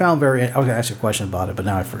I found very... I was going to ask you a question about it, but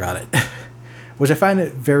now I forgot it. Which I find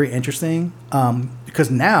it very interesting.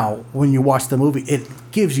 Because now, when you watch the movie, it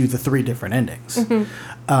gives you the 3 different endings.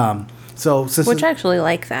 Mm-hmm. Which I actually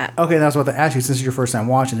like that. Okay, that's what I asked you. Since it's your first time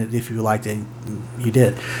watching it, if you liked it, you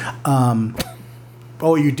did.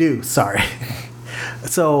 You do. Sorry.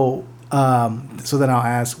 So then I'll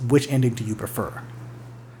ask, which ending do you prefer?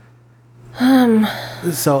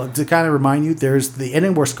 So to kind of remind you, there's the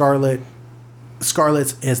ending where Scarlett's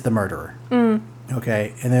is the murderer. Mm.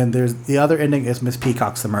 Okay, and then there's the other ending is Miss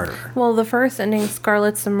Peacock's the murderer. Well, the first ending,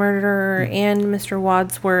 Scarlett's the murderer, and Mr.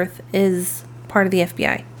 Wadsworth is part of the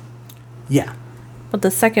FBI. Yeah. But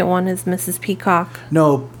the second one is Mrs. Peacock.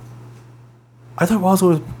 No. I thought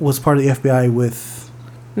Wadsworth was part of the FBI with...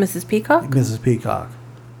 Mrs. Peacock? Mrs. Peacock.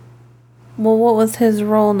 Well, what was his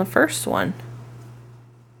role in the first one?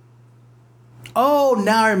 Oh,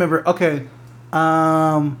 now I remember. Okay.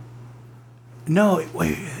 No,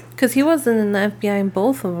 wait. Because he wasn't in the FBI in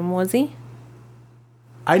both of them, was he?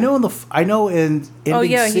 I know in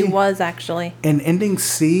ending C, he was actually. In ending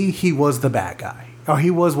C, he was the bad guy. Oh,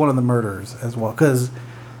 he was one of the murderers as well. Because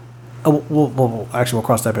we'll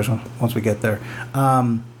cross that bridge once we get there.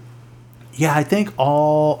 Yeah, I think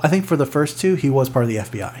for the first 2, he was part of the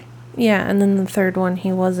FBI. Yeah, and then the third one,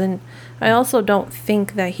 he wasn't. I also don't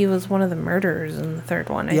think that he was one of the murderers in the third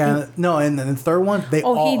one. No, and then the third one,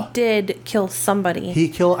 he did kill somebody. I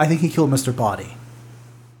think he killed Mr. Body,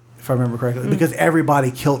 if I remember correctly, because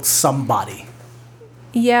everybody killed somebody.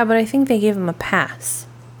 Yeah, but I think they gave him a pass.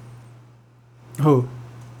 Who?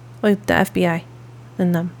 Like the FBI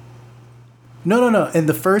and them. No. In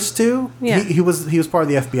the first 2, yeah. he was part of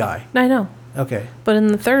the FBI. I know. Okay. But in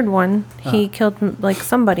the third one, he killed like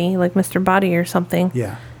somebody, like Mr. Body or something.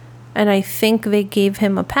 Yeah. And I think they gave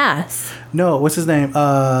him a pass. No, what's his name?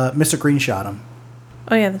 Mr. Green shot him.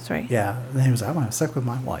 Oh yeah, that's right. Yeah, and he was like, "I want to have sex with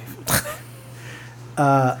my wife."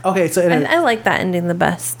 Okay, so I like that ending the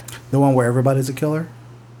best. The one where everybody's a killer.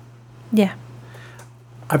 Yeah.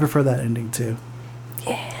 I prefer that ending too.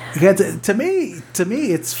 Yeah. To me,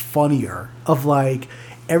 it's funnier. Of like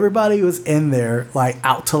everybody was in there like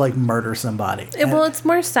out to like murder somebody. Well, it's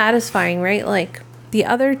more satisfying, right? Like the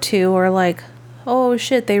other 2 are like, oh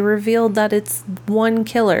shit, they revealed that it's one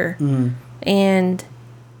killer, and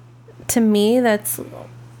to me that's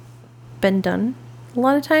been done a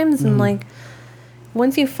lot of times, and like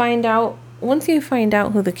once you find out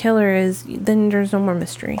who the killer is, then there's no more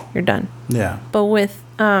mystery. You're done. Yeah. But with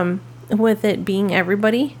it being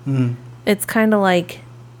everybody, it's kind of like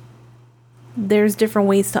there's different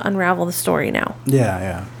ways to unravel the story now.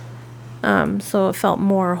 Yeah, yeah. So it felt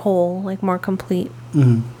more whole, like more complete.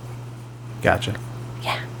 Gotcha.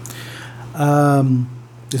 Yeah.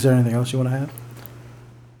 Is there anything else you want to add?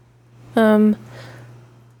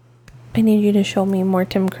 I need you to show me more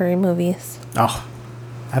Tim Curry movies. Oh,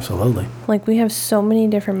 absolutely. Like, we have so many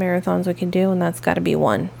different marathons we can do, and that's got to be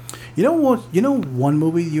one. You know what? You know one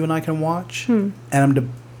movie you and I can watch, and I'm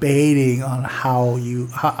debating on how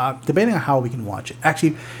we can watch it.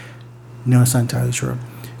 Actually, no, it's not entirely true.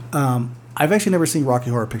 I've actually never seen Rocky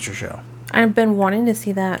Horror Picture Show. I've been wanting to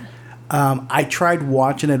see that. I tried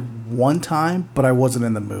watching it one time, but I wasn't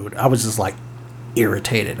in the mood. I was just like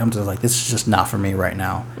irritated. I'm just like, this is just not for me right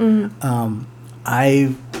now.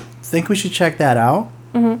 I think we should check that out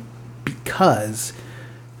because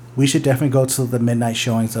we should definitely go to the midnight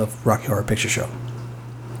showings of Rocky Horror Picture Show.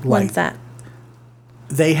 When's that?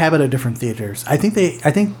 They have it at different theaters. I think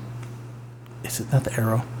is it not the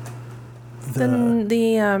Arrow?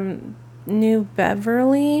 The New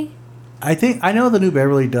Beverly. I know the New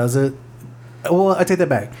Beverly does it. Well, I take that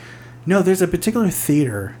back. No, there's a particular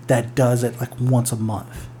theater that does it like once a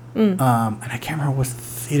month. And I can't remember what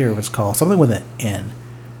theater it was called. Something with an N.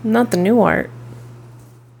 Not the New Art.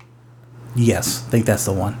 Yes, I think that's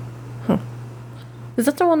the one. Is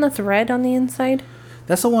that the one that's red on the inside?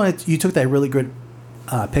 That's the one you took that really good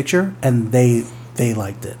picture, and they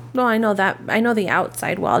liked it. No, I know that. I know the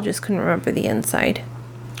outside well. I just couldn't remember the inside.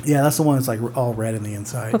 Yeah, that's the one that's like all red in the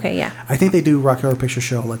inside. Okay, yeah. I think they do Rocky Horror Picture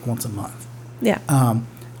Show like once a month. Yeah.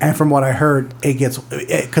 And from what I heard, it gets,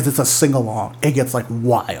 because it's a sing-along, it gets like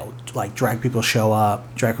wild. Like drag people show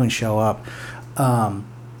up, drag queens show up,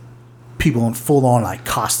 people in full-on like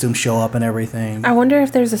costumes show up and everything. I wonder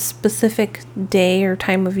if there's a specific day or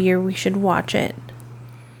time of year we should watch it.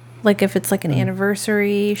 Like if it's like an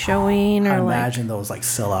anniversary showing, or I like, imagine those like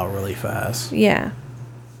sell out really fast. yeah,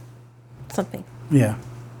 something. Yeah.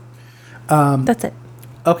 That's it.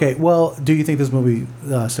 Okay, well, do you think this movie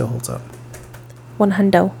still holds up?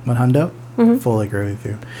 100. 100? Fully agree with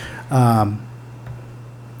you.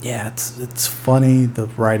 Yeah, it's funny. The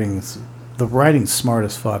writing's smart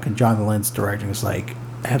as fuck, and Jonathan Lynn's directing is like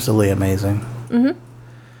absolutely amazing.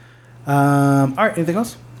 All right, anything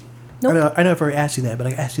else? Nope. I know I've already asked you that, but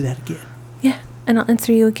I asked you that again. Yeah, and I'll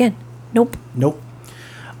answer you again. Nope.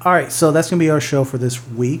 All right, so that's going to be our show for this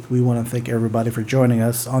week. We want to thank everybody for joining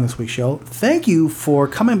us on this week's show. Thank you for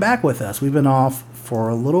coming back with us. We've been off for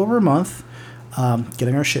a little over a month,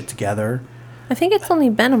 getting our shit together. I think it's only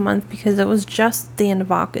been a month because it was just the end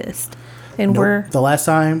of August. And we're... The last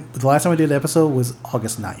time we did an episode was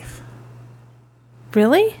August 9th.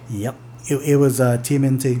 Really? Yep. It was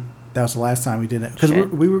TMNT. That was the last time we did it. Because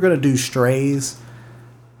we were going to do Strays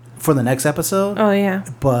for the next episode. Oh, yeah.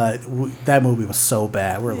 But that movie was so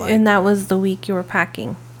bad. We're like... And that was the week you were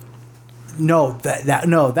packing. No,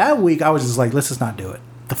 that week I was just like, let's just not do it.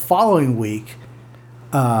 The following week,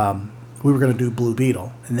 we were going to do Blue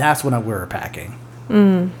Beetle. And that's when we were packing.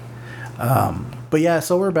 But yeah,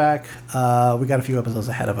 so we're back. We got a few episodes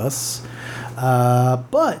ahead of us.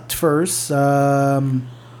 But first, Your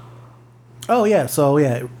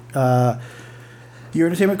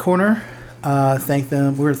Entertainment Corner. Thank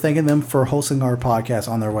them. We're thanking them for hosting our podcast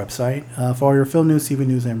on their website. For all your film news, TV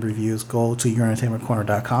news, and reviews, go to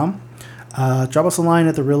yourentertainmentcorner.com. Drop us a line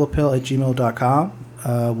at therealappeal@gmail.com.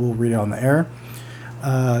 We'll read it on the air.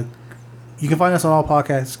 You can find us on all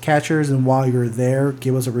podcast catchers, and while you're there,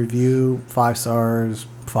 give us a review, 5 stars,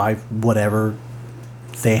 5 whatever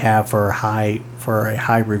they have for a high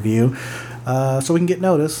review, so we can get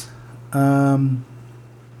noticed.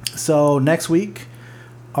 So next week,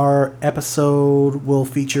 our episode will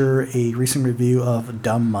feature a recent review of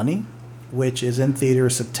Dumb Money, which is in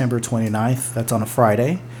theaters September 29th. That's on a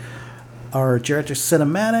Friday. Our director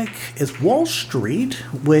cinematic is Wall Street,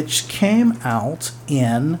 which came out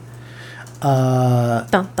in... Dun,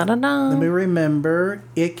 dun, dun, dun. Let me remember.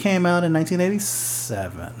 It came out in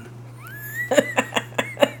 1987.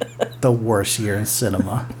 The worst year in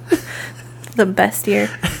cinema. The best year.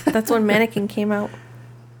 That's when Mannequin came out.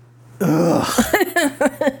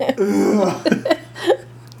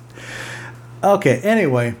 Okay,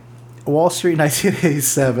 anyway. Wall Street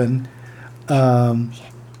 1987.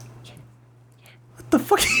 What the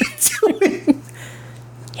fuck are you doing?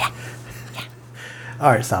 Yeah.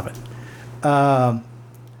 Alright, stop it.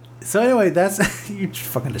 So anyway, that's you're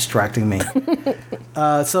fucking distracting me.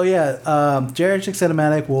 Geriatric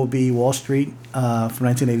Cinematic will be Wall Street from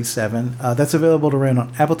 1987. That's available to rent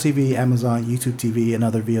on Apple TV, Amazon, YouTube TV, and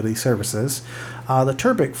other VOD services. The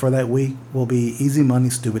topic for that week will be Easy Money,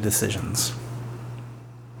 Stupid Decisions.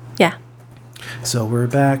 Yeah. So we're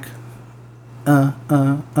back.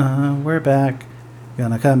 We're back.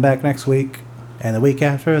 Gonna come back next week and the week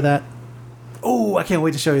after that. Oh, I can't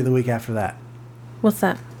wait to show you the week after that. What's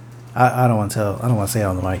that? I don't want to say it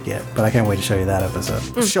on the mic yet, but I can't wait to show you that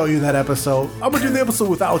episode. Show you that episode. I'm gonna do the episode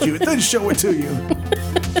without you and then show it to you.